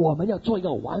话，我们要做一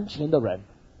个完全的人，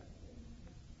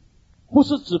不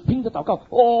是只凭着祷告。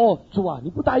主啊，你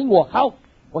不答应我，好，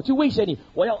我就威胁你，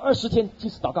我要20天禁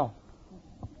食祷告。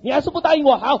你还是不答应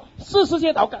我，好，40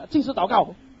天禁食祷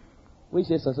告。威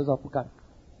胁神说不干，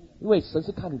因为神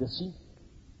是看你的心，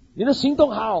你的行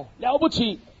动好了不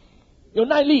起，有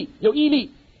耐力有毅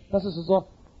力，但是说，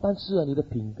但是你的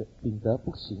品德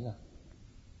不行啊，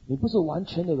你不是完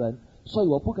全的人，所以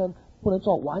我不能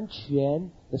做完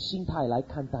全的心态来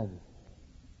看待你。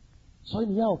所以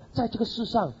你要在这个世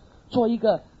上做一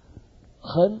个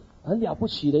很了不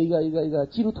起的一个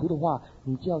基督徒的话，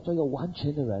你就要做一个完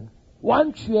全的人，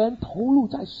完全投入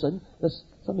在神的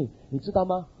生命。你知道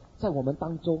吗？在我们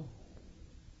当中，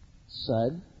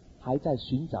神还在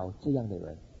寻找这样的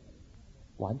人，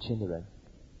完全的人。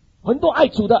很多爱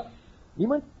主的，你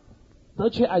们得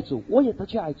缺爱主，我也得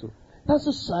缺爱主，但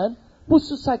是神不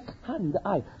是在看你的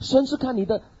爱，神是看你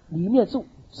的里面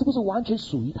是不是完全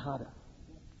属于他的。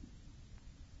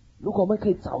如果我们可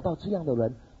以找到这样的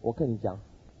人，我跟你讲，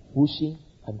福星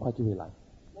很快就会来。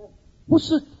不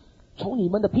是从你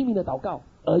们的拼命的祷告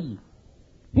而已，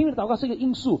拼命的祷告是一个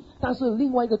因素，但是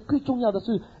另外一个最重要的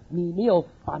是，你没有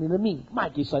把你的命卖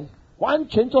给神，完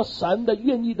全做神的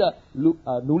愿意的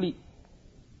奴隶。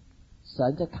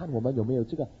神在看我们有没有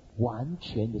这个完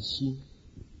全的心。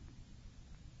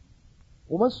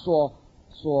我们所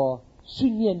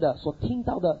训练的、所听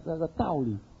到的那个道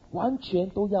理，完全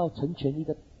都要成全一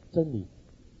个真理。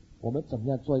我们怎么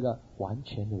样做一个完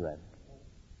全的人？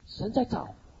神在找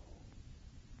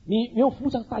你，没有付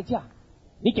上代价，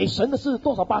你给神的是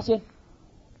多少%？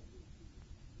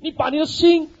你把你的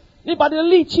心，你把你的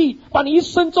力气，把你一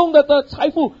生中的财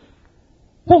富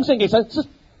奉献给神，是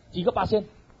几个%？10%、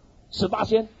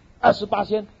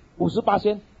20%、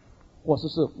50%，或者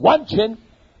是完全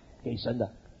给神的。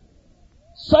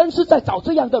神是在找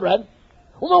这样的人。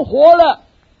我们活了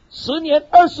10年、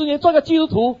20年做个基督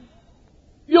徒，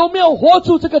有没有活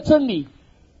出这个真理？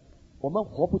我们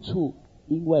活不出，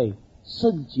因为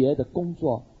圣洁的工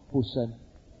作不深。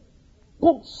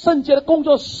圣洁的工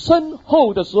作深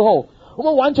厚的时候，我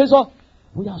们完全说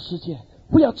不要世界，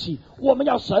不要己，我们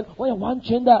要神，我要完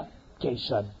全的给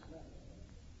神。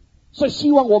所以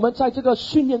希望我们在这个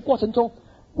训练过程中，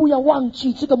不要忘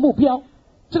记这个目标。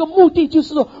这个目的就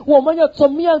是说，我们要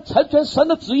怎么样成全神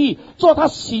的旨意，做他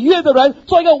喜悦的人，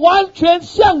做一个完全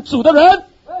像主的人。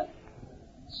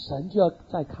神就要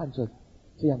在看着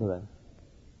这样的人。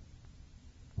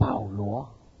保罗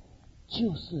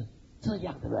就是这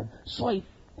样的人，所以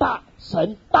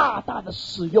神大大的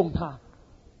使用他。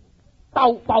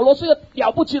保罗是一个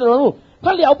了不起的人物，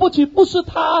他了不起不是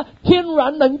他天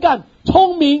然能干、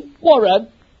聪明过人，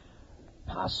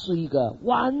他是一个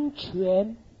完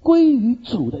全归于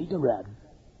主的一个人。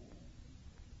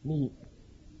你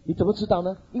怎么知道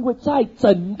呢？因为在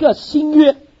整个新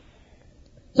约，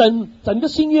整个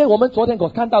新约，我们昨天所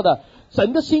看到的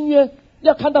整个新约，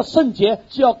要看到圣洁，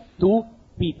就要读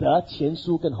彼得前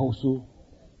书跟后书。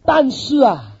但是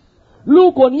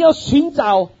如果你要寻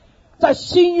找在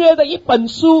新约的一本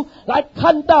书来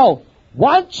看到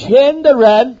完全的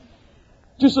人，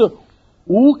就是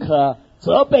无可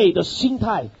责备的心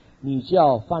态，你就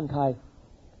要翻开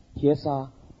帖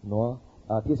撒罗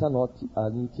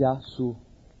尼迦书。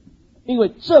因为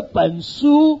这本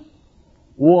书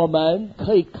我们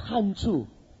可以看出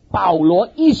保罗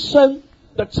一生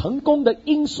的成功的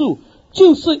因素，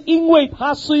就是因为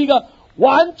他是一个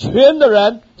完全的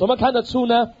人。怎么看得出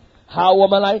呢？好，我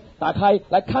们来打开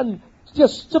来看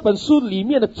这本书里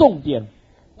面的重点，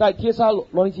在帖撒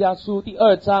罗尼迦书第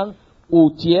2章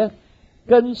5节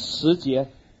跟10节。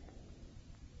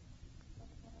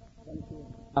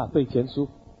对，前书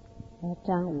2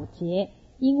章5节，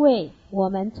因为我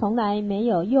们从来没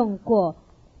有用过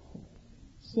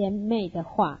贤媚的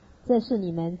话，这是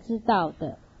你们知道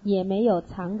的，也没有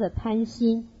藏着贪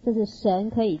心，这是神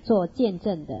可以做见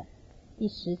证的。第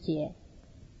10节，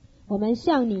我们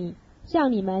向你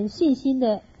们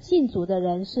信主的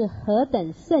人是何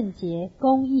等圣洁、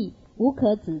公义、无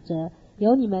可指责，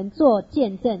有你们做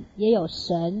见证，也有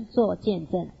神做见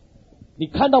证。你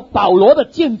看到保罗的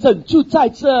见证，就在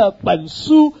这本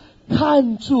书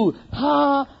看出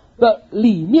他的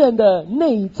里面的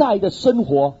内在的生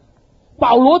活。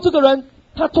保罗这个人，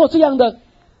他做这样的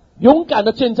勇敢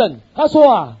的见证。他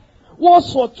说我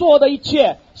所做的一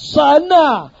切，神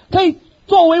可以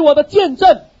作为我的见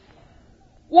证。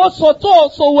我所作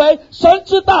所为，神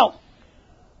知道，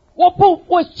我不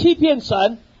会欺骗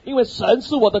神，因为神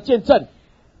是我的见证。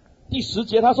第10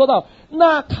节他说到，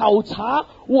那考察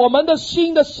我们的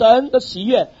心的神的喜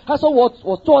悦，他说我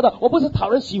做的，我不是讨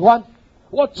人喜欢，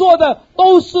我做的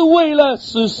都是为了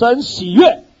使神喜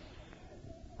悦。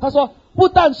他说不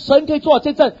但神可以做我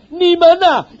见证，你们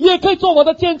也可以做我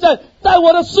的见证。在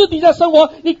我的私底下生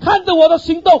活，你看着我的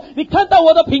行动，你看到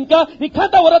我的品格，你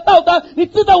看到我的道德，你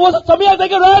知道我是怎么样的一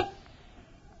个人。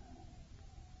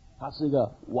他是一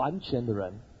个完全的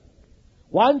人，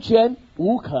完全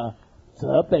无可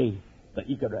责备的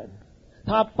一个人。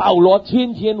保罗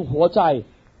天天活在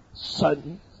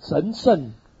神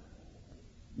圣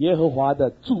耶和华的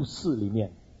注视里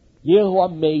面，耶和华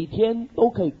每天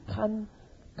都可以勘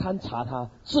察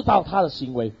他，知道他的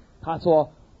行为。他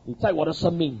说你在我的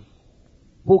生命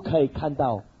不可以看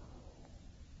到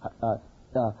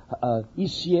一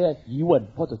些疑问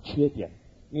或者缺点，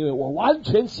因为我完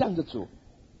全向着主。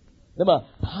那么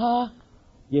他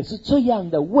也是这样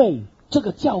的为这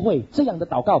个教会这样的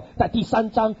祷告，在第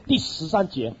3章第13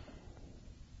节，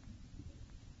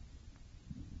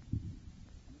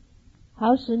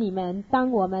好使你们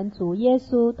当我们主耶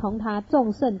稣同他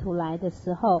众圣徒来的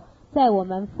时候，在我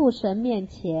们父神面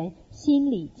前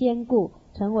心里坚固，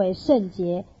成为圣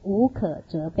洁，无可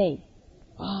责备。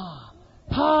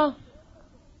他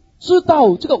知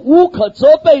道这个无可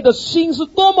责备的心是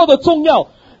多么的重要，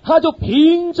他就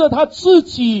凭着他自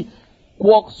己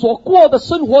所过的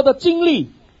生活的经历，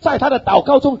在他的祷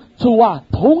告中，主啊，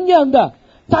同样的，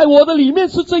在我的里面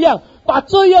是这样，把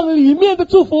这样里面的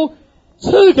祝福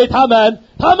赐给他们，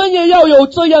他们也要有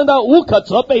这样的无可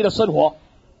责备的生活。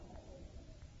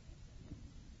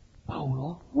保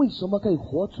罗为什么可以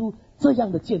活出这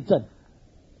样的见证？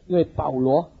因为保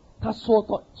罗他说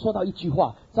到一句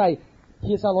话，在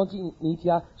帖撒罗尼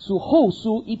迦书后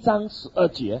书1章12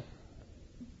节，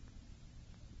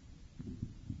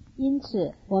因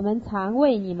此我们常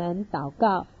为你们祷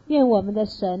告，愿我们的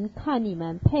神看你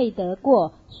们配得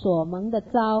过所蒙的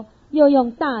召，又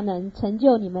用大能成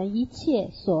就你们一切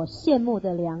所羡慕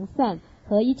的良善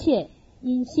和一切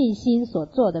因信心所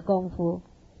做的功夫。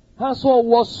他说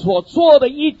我所做的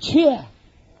一切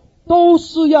都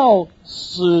是要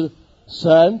使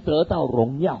神得到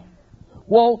荣耀，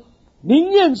我宁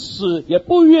愿死也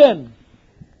不愿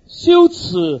羞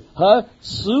耻和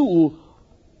耻辱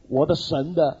我的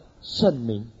神的圣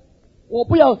名，我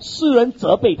不要世人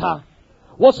责备他，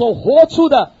我所活出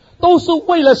的都是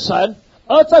为了神，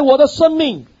而在我的生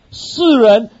命世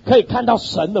人可以看到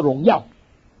神的荣耀。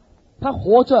他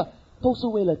活着都是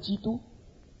为了基督，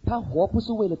他活不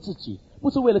是为了自己，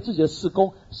不是为了自己的事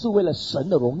工，是为了神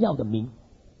的荣耀的名。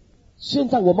现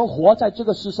在我们活在这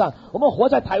个世上，我们活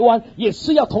在台湾，也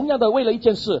是要同样的为了一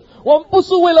件事，我们不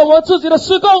是为了我们自己的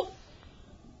事工。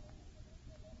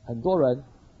很多人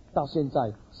到现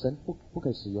在神不可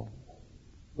以使用，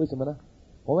为什么呢？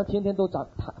我们天天都谈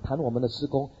我们的事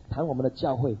工，谈我们的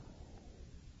教会，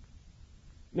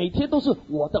每天都是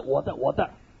我的，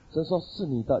神说是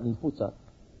你的，你负责。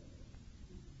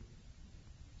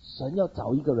神要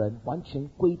找一个人完全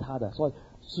归他的，所以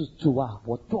是主啊，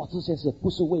我做这件事不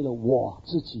是为了我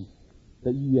自己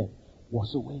的意愿，我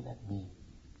是为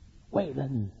了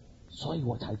你，所以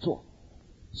我才做。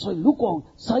所以如果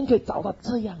神可以找到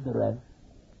这样的人，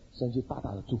神就大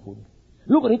大的祝福你。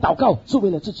如果你祷告是为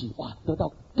了自己，哇，得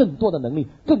到更多的能力，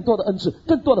更多的恩赐，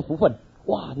更多的福分，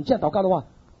哇，你这样祷告的话，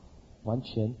完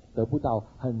全得不到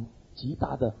很极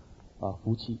大的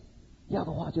福气。要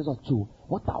的话就说，主，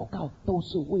我祷告都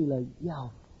是为了要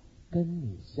跟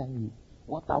你相遇，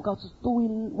我祷告是都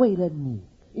为了你，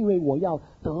因为我要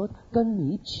跟你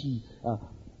一起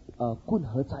混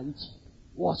合在一起，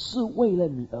我是为了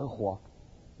你而活。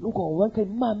如果我们可以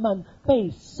慢慢被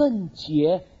圣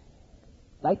洁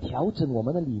来调整我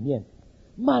们的里面，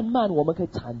慢慢我们可以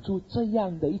产出这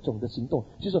样的一种的行动，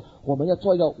就是我们要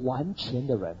做一个完全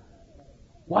的人，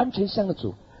完全像的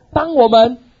主。当我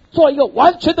们做一个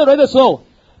完全的人的时候，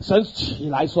神起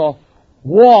来说，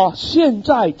我现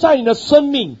在在你的生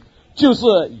命就是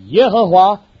耶和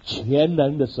华全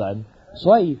能的神。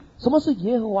所以什么是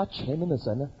耶和华全能的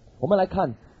神呢？我们来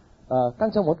看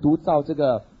刚才我们读到这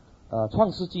个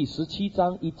创世纪17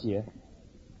章1节，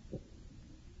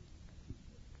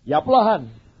亚伯拉罕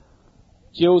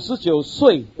99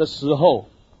岁的时候，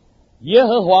耶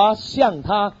和华向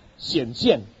他显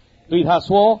现，对他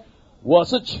说，我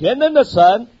是全能的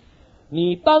神，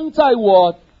你当在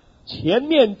我前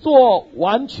面做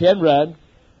完全人，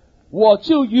我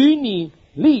就与你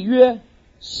立约，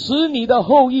使你的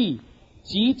后裔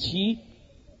极其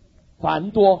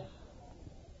繁多。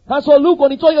他说，如果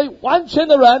你做一个完全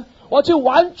的人，我就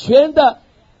完全的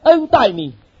恩待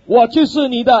你，我就是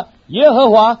你的耶和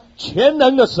华全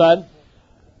能的神。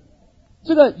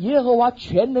这个耶和华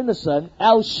全能的神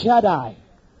El Shaddai，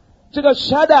 这个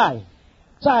Shaddai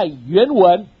在原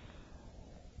文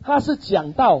它是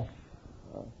讲到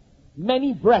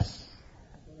many breasts，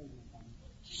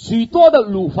 许多的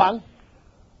乳房，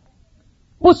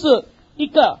不是一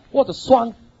个或者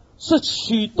双，是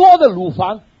许多的乳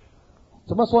房。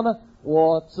怎么说呢？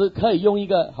我只可以用一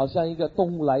个好像一个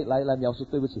动物来描述，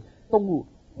对不起，动物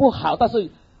不好，但是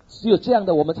只有这样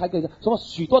的我们才可以什么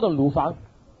许多的乳房。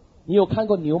你有看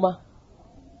过牛吗？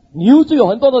牛就有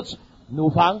很多的乳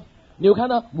房。你有看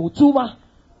到母猪吗？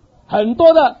很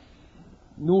多的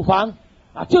乳房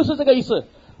就是这个意思。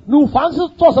乳房是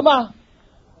做什么？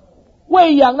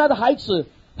喂养他的孩子，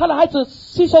他的孩子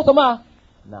吸收什么？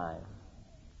奶。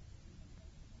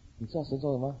你知道神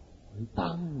说什么？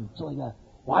当你做一个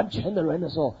完全的人的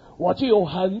时候，我就有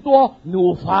很多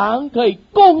乳房可以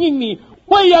供应你，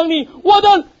喂养你，我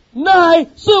的奶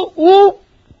是无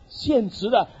限制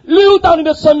的流到你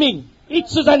的生命，一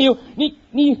直在流。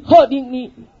你喝，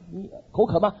你口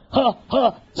渴吗？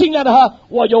喝，尽量的喝，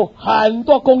我有很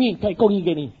多供应可以供应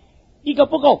给你，一个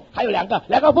不够还有两个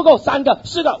不够3个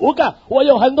4个5个，我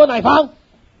有很多奶房，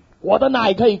我的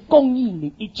奶可以供应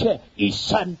你一切，一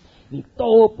生你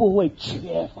都不会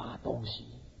缺乏东西。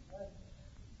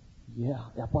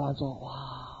亚伯拉罕说，哇，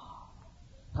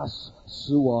他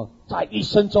使我在一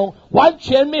生中完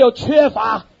全没有缺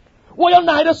乏，我有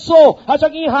奶的时候，好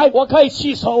像婴孩，我可以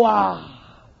吸收啊。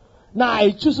奶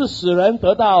就是使人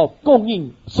得到供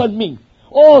应生命。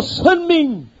生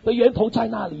命的源头在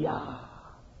那里啊。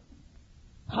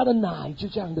他的奶就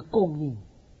这样的供应。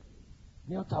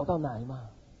你要找到奶吗？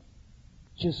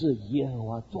就是耶和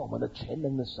华做我们的全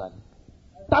能的神。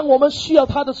当我们需要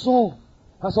他的时候，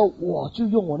他说我就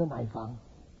用我的奶房。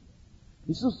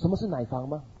你知道什么是奶房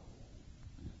吗？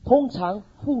通常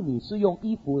妇女是用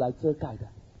衣服来遮盖的。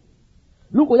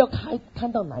如果要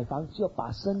看到奶房，就要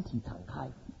把身体敞开。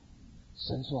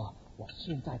神说我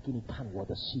现在给你看我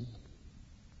的心，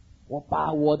我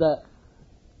把我的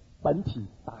本体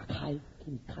打开，给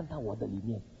你看到我的里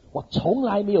面。我从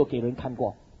来没有给人看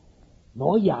过，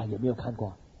挪亚也没有看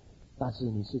过，但是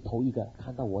你是头一个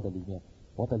看到我的里面，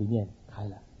我的里面开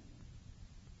了。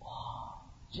哇，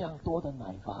这样多的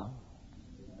奶房。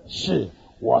是，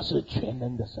我是全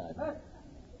能的神，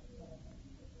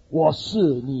我是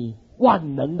你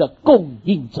万能的供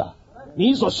应者，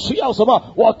你所需要什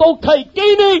么我都可以给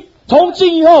你。从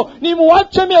今以后你们完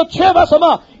全没有缺乏什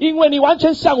么，因为你完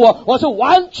全像我，我是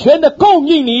完全的供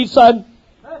应你一生。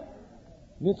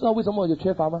你知道为什么有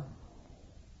缺乏吗？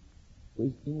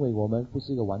因为我们不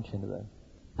是一个完全的人。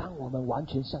当我们完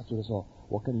全像主的时候，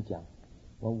我跟你讲，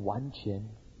我们完全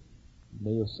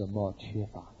没有什么缺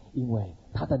乏，因为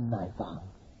他的奶房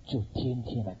就天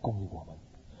天来供应我们。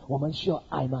我们需要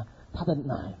爱吗？他的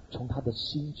奶从他的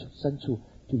心深处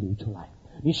就流出来。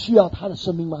你需要他的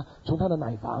生命吗？从他的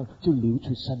奶房就流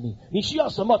出生命。你需要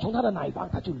什么？从他的奶房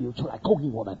他就流出来供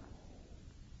应我们。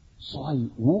所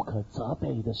以无可责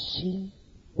备的心，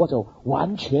或者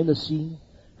完全的心，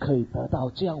可以得到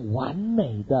这样完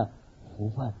美的福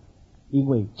分。因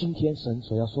为今天神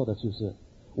所要说的就是，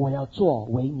我要作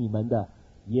为你们的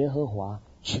耶和华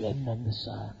全能的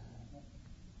神。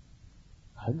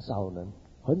很少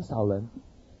人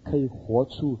可以活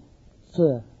出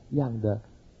这样的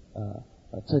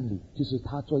真理，就是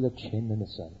他做一个全能的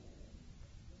神。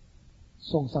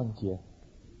宋尚杰，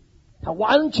他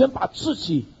完全把自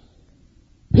己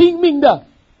拼命的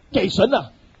给神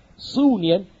了，15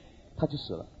年他就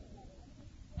死了。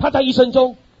他在一生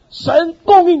中，神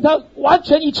供应他完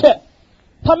全一切，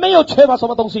他没有缺乏什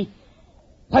么东西，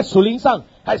在属灵上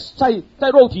还是在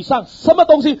肉体上，什么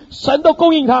东西神都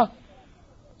供应他。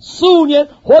15年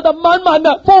活得满满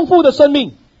的丰富的生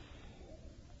命。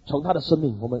从他的生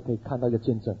命我们可以看到一个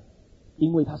见证，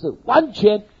因为他是完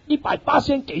全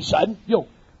180%给神用，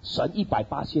神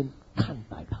180%看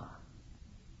待他。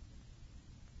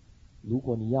如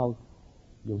果你要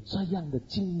有这样的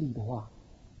经历的话，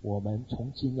我们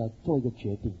从今要做一个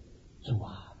决定，主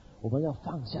啊，我们要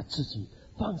放下自己，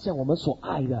放下我们所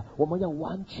爱的，我们要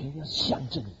完全要向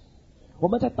着你。我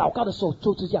们在祷告的时候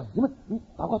就是这样，你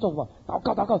祷告做什么？祷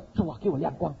告，主啊，给我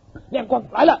亮光，亮光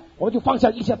来了，我们就放下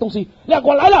一些东西，亮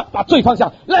光来了，把罪放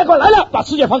下，亮光来了，把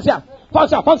世界放下，放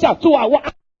下，主啊，我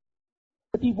爱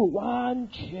的地步完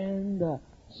全的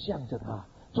向着他，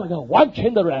做一个完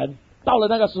全的人。到了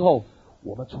那个时候，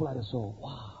我们出来的时候，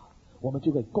哇，我们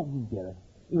就可以供应别人，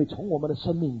因为从我们的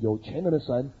生命有全能的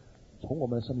神，从我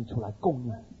们的生命出来供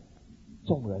应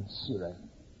众人世人。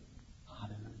哈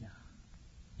利路亚！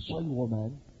所以我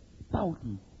们到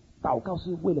底祷告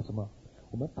是为了什么？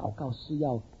我们祷告是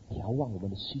要调望我们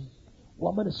的心。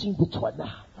我们的心不纯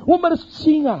啊，我们的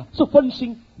心啊是分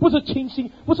心，不是清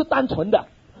心，不是单纯的。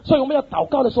所以我们要祷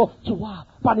告的时候，主啊，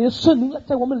把你的圣灵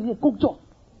在我们里面工作，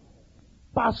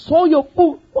把所有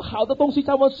不好的东西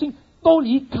在我们心都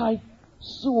离开，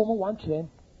使我们完全。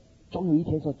总有一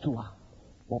天说，主啊，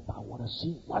我把我的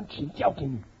心完全交给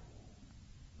你。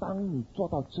当你做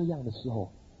到这样的时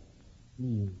候，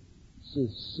你是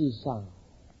世上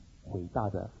伟大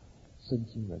的圣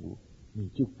经人物，你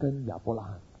就跟亚伯拉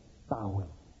罕、大卫、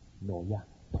挪亚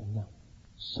同样，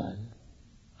神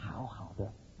好好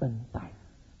的恩待，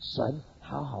神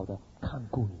好好的看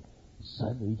顾你，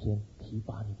神有一天提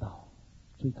拔你到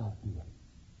最高的地位。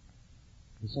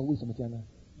你说为什么这样呢？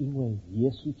因为耶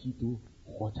稣基督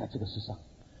活在这个世上，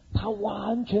他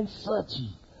完全舍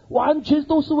己，完全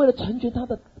都是为了成全他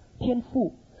的天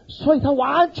赋，所以他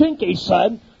完全给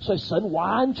神，所以神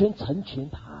完全成全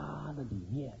他的理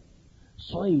念，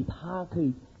所以他可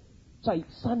以在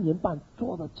3年半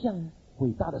做了这样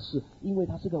伟大的事，因为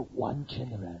他是个完全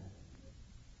的人。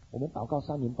我们祷告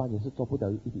3年半也是做不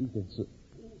了一件事，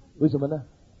为什么呢？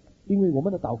因为我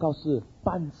们的祷告是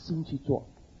半心去做，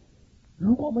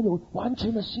如果我们有完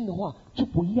全的心的话就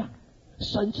不一样。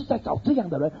神是在找这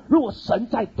样的人，如果神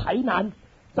在台南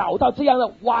找到这样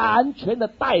的完全的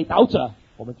代祷者，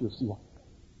我们就有希望。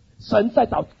神在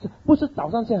找，不是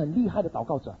找那些很厉害的祷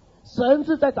告者，神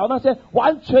是在找那些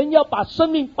完全要把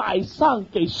生命摆上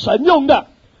给神用的，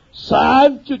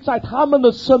神就在他们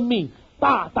的生命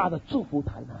大大的祝福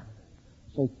台南。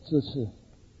所以这次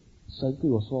神对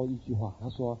我说一句话，他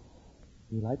说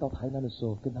你来到台南的时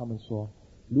候跟他们说，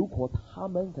如果他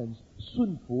们肯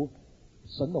顺服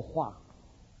神的话，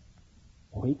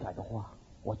悔改的话，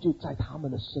我就在他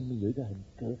们的生命有一个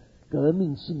很革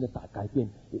命性的改变，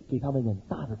给他们很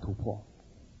大的突破。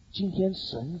今天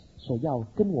神所要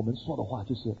跟我们说的话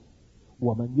就是，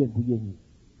我们愿不愿意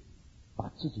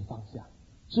把自己放下，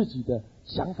自己的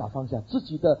想法放下，自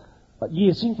己的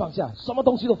野心放下，什么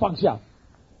东西都放下。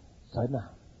神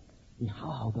啊，你好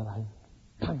好的来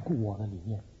看顾我的里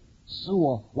面，使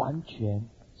我完全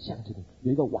向着你，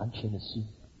有一个完全的心。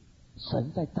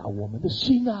神在找我们的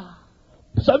心啊，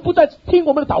神不在听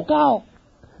我们的祷告，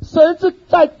神是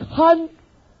在看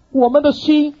我们的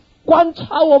心，观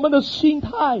察我们的心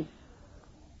态。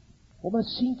我们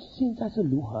心现在是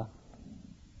如何？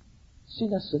现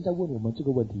在神在问我们这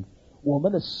个问题，我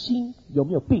们的心有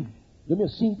没有病？有没有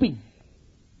心病？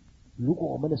如果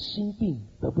我们的心病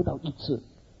得不到医治，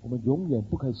我们永远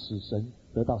不可以使神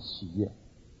得到喜悦。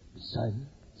神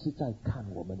是在看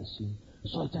我们的心，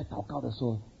所以在祷告的时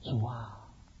候，主啊，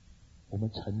我们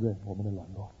承认我们的软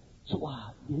弱，主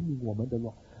啊，怜悯我们的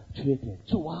缺点，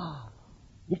主啊，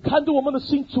你看着我们的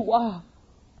心，主啊，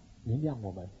原谅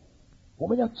我们。我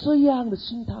们要这样的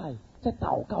心态在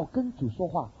祷告跟主说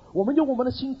话，我们用我们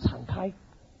的心敞开，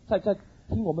在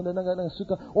听我们的那个诗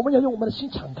歌，我们要用我们的心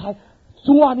敞开。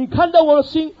主啊，你看到我的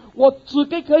心，我只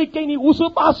可以给你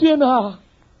58%啊！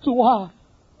主啊，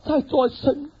在做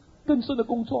更深的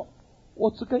工作，我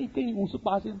只可以给你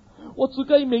58%，我只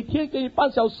可以每天给你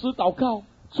半小时祷告。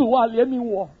主啊，怜悯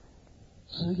我。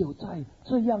只有在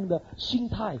这样的心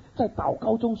态，在祷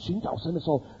告中寻找神的时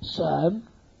候，神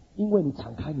因为你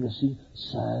敞开你的心，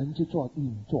神就做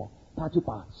运作，他就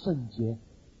把圣洁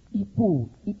一步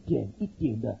一点一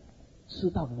点的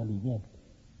吃到你的里面，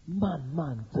慢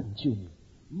慢拯救你，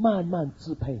慢慢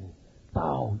支配你，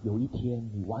到有一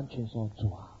天你完全说，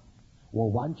主啊，我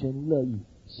完全乐意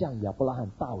像亚伯拉罕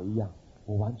大卫一样，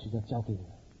我完全的交给你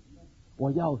了，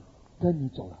我要跟你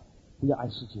走了，不要爱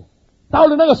世界。到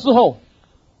了那个时候，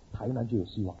台南就有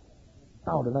希望。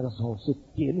到了那个时候是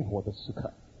点火的时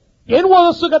刻，点火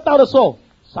的时刻到的时候，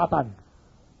撒旦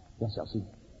要小心，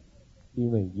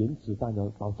因为原子弹要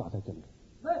爆炸在这里，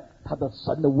他的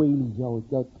神的威力要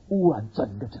污染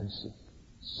整个城市，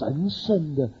神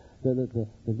圣的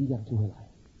力量就会来。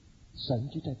神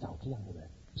就在找这样的人，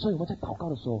所以我们在祷告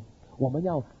的时候，我们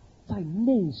要在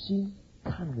内心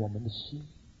看我们的心。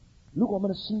如果我们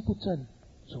的心不正，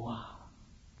主啊，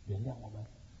原谅我们，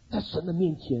在神的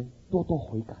面前多多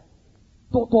悔改，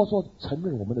多多说承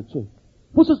认我们的罪，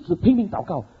不是只拼命祷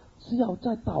告，是要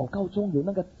在祷告中有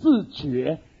那个自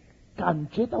觉，感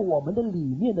觉到我们的里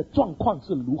面的状况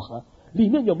是如何，里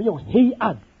面有没有黑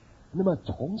暗。那么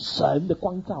从神的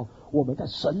光照，我们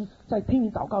在拼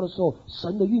命祷告的时候，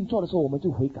神的运作的时候，我们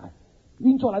就悔改，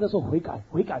运作来的时候悔改，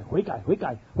悔改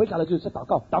了就祷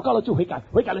告，祷告了就悔改，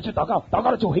悔改了就祷告，祷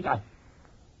告了就悔改。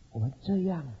我们这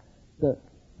样的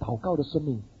祷告的生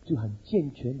命就很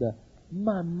健全的，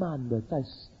慢慢的在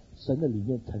神的里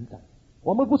面成长。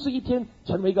我们不是一天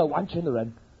成为一个完全的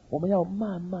人，我们要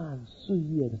慢慢岁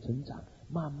月的成长，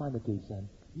慢慢的给神，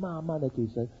慢慢的给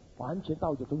神，完全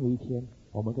到总有一天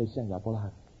我们可以像亚伯拉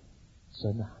罕，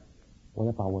神啊，我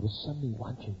要把我的生命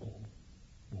完全给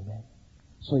你，明白？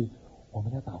所以我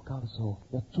们要祷告的时候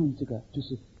要注意这个，就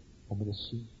是我们的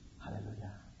心。哈利路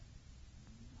亚！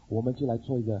我们就来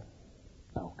做一个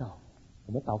祷告，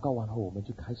我们祷告完后，我们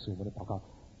就开始我们的祷告。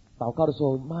祷告的时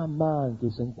候，慢慢给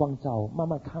神光照，慢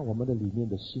慢看我们的里面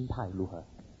的心态如何。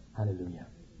哈利路亚！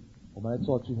我们来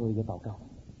做最后一个祷告，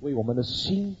为我们的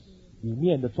心里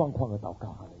面的状况而祷告。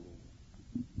哈利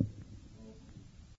路亚！